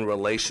now in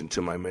relation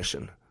to my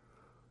mission?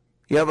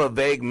 You have a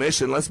vague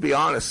mission. Let's be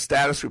honest,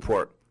 status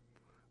report.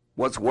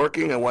 What's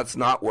working and what's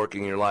not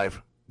working in your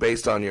life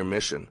based on your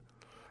mission.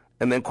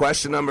 And then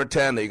question number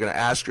 10 that you're going to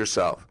ask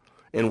yourself,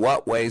 in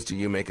what ways do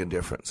you make a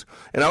difference?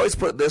 And I always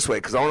put it this way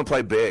because I want to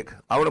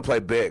play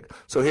big.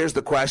 So here's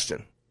the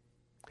question.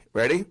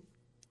 Ready?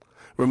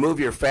 Remove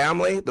your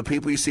family, the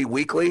people you see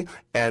weekly,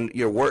 and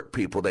your work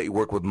people that you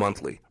work with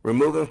monthly.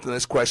 Remove them from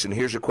this question.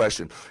 Here's your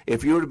question.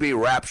 If you were to be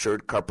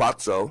raptured,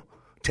 carpazo,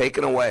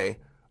 taken away,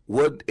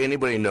 would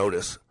anybody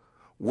notice?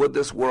 Would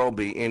this world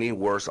be any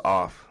worse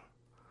off?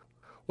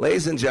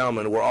 Ladies and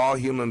gentlemen, we're all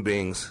human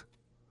beings.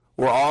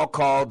 We're all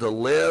called to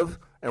live,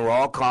 and we're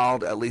all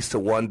called at least to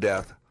one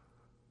death.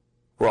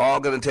 We're all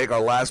going to take our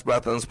last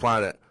breath on this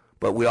planet,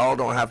 but we all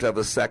don't have to have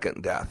a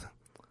second death.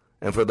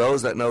 And for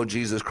those that know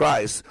Jesus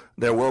Christ,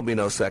 there will be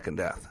no second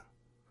death.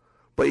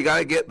 But you got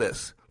to get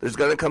this. There's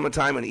going to come a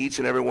time in each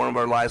and every one of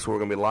our lives where we're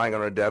going to be lying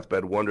on our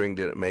deathbed wondering,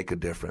 did it make a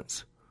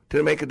difference? Did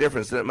it make a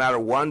difference? Did it matter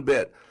one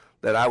bit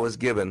that I was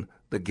given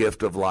the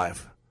gift of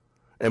life?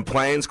 And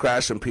planes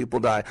crash and people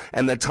die.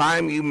 And the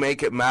time you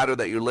make it matter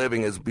that you're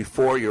living is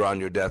before you're on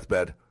your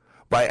deathbed.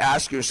 by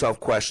asking yourself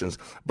questions,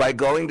 by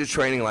going to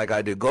training like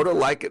I do. Go to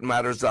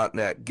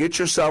likeitmatters.net. Get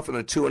yourself in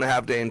a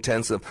 2.5-day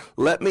intensive.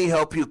 Let me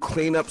help you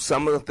clean up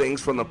some of the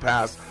things from the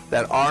past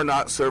that are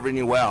not serving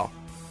you well.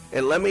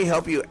 And let me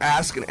help you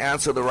ask and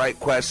answer the right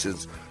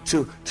questions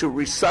to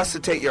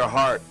resuscitate your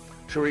heart,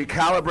 to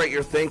recalibrate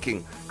your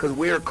thinking, because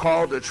we are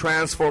called to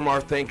transform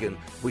our thinking.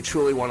 We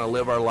truly want to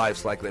live our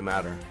lives like they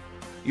matter.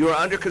 You are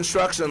under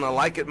construction on the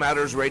Like It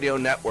Matters Radio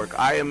Network.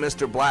 I am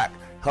Mr. Black,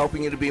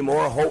 helping you to be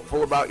more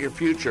hopeful about your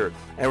future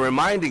and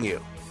reminding you,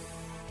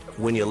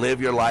 when you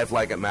live your life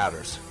like it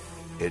matters,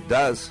 it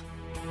does.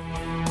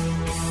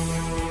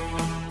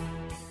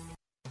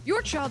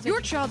 Your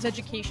child's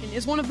education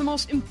is one of the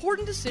most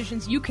important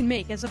decisions you can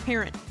make as a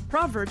parent.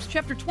 Proverbs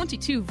chapter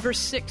 22 verse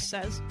 6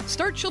 says,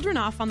 "Start children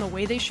off on the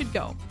way they should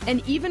go,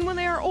 and even when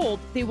they are old,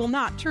 they will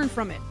not turn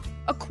from it."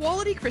 A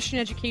quality Christian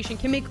education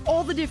can make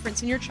all the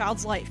difference in your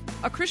child's life.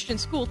 A Christian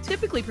school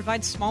typically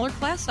provides smaller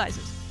class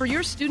sizes for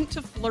your student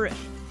to flourish.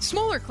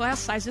 Smaller class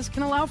sizes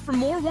can allow for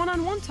more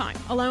one-on-one time,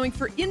 allowing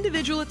for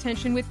individual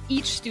attention with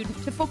each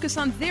student to focus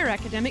on their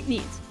academic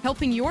needs,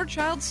 helping your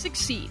child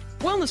succeed.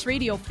 Wellness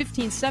Radio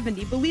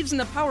 1570 believes in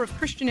the power of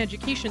Christian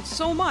education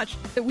so much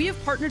that we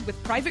have partnered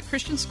with private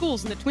Christian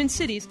schools in the Twin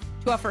Cities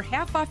to offer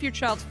half off your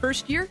child's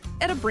first year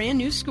at a brand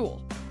new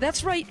school.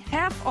 That's right,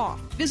 half off.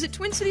 Visit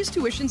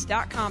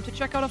TwinCitiesTuitions.com to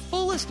check out a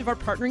full list of our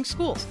partnering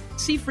schools,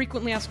 see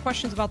frequently asked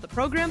questions about the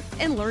program,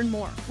 and learn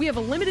more. We have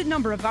a limited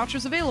number of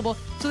vouchers available,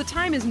 so the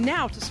time is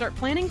now to start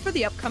planning for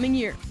the upcoming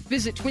year.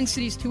 Visit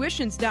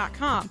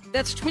TwinCitiesTuitions.com.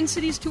 That's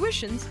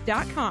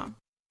TwinCitiesTuitions.com.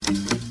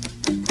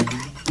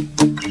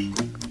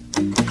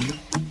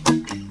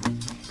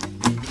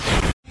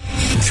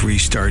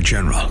 3-star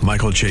General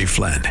Michael J.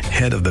 Flynn,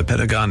 head of the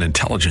Pentagon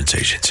Intelligence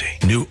Agency,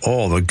 knew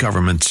all the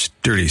government's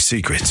dirty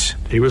secrets.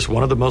 He was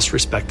one of the most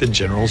respected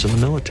generals in the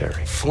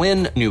military.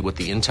 Flynn knew what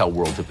the intel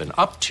world had been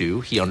up to.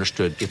 He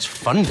understood its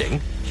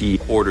funding. He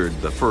ordered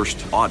the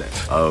first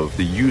audit of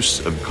the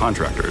use of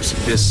contractors.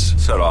 This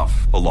set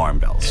off alarm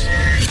bells.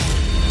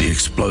 The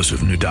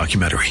explosive new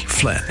documentary,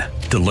 Flynn,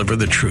 Deliver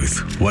the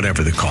Truth,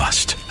 Whatever the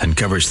Cost,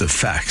 uncovers the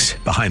facts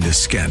behind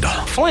this scandal.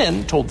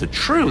 Flynn told the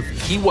truth.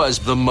 He was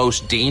the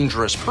most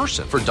dangerous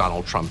person for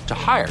Donald Trump to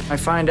hire. I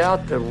find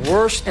out the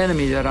worst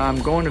enemy that I'm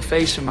going to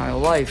face in my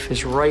life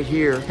is right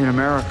here in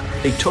America.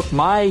 They took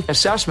my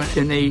assessment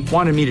and they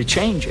wanted me to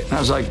change it. And I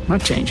was like, I'm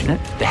not changing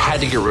it. They had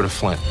to get rid of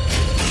Flynn.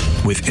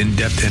 With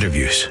in-depth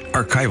interviews,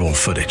 archival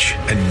footage,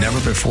 and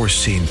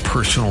never-before-seen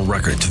personal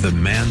records of the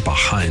man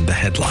behind the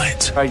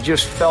headlines. I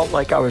just felt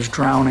like I was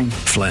drowning.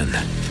 Flynn,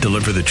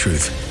 Deliver the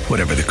Truth,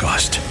 Whatever the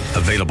Cost.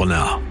 Available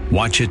now.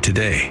 Watch it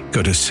today.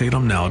 Go to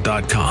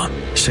salemnow.com.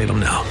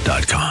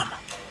 salemnow.com.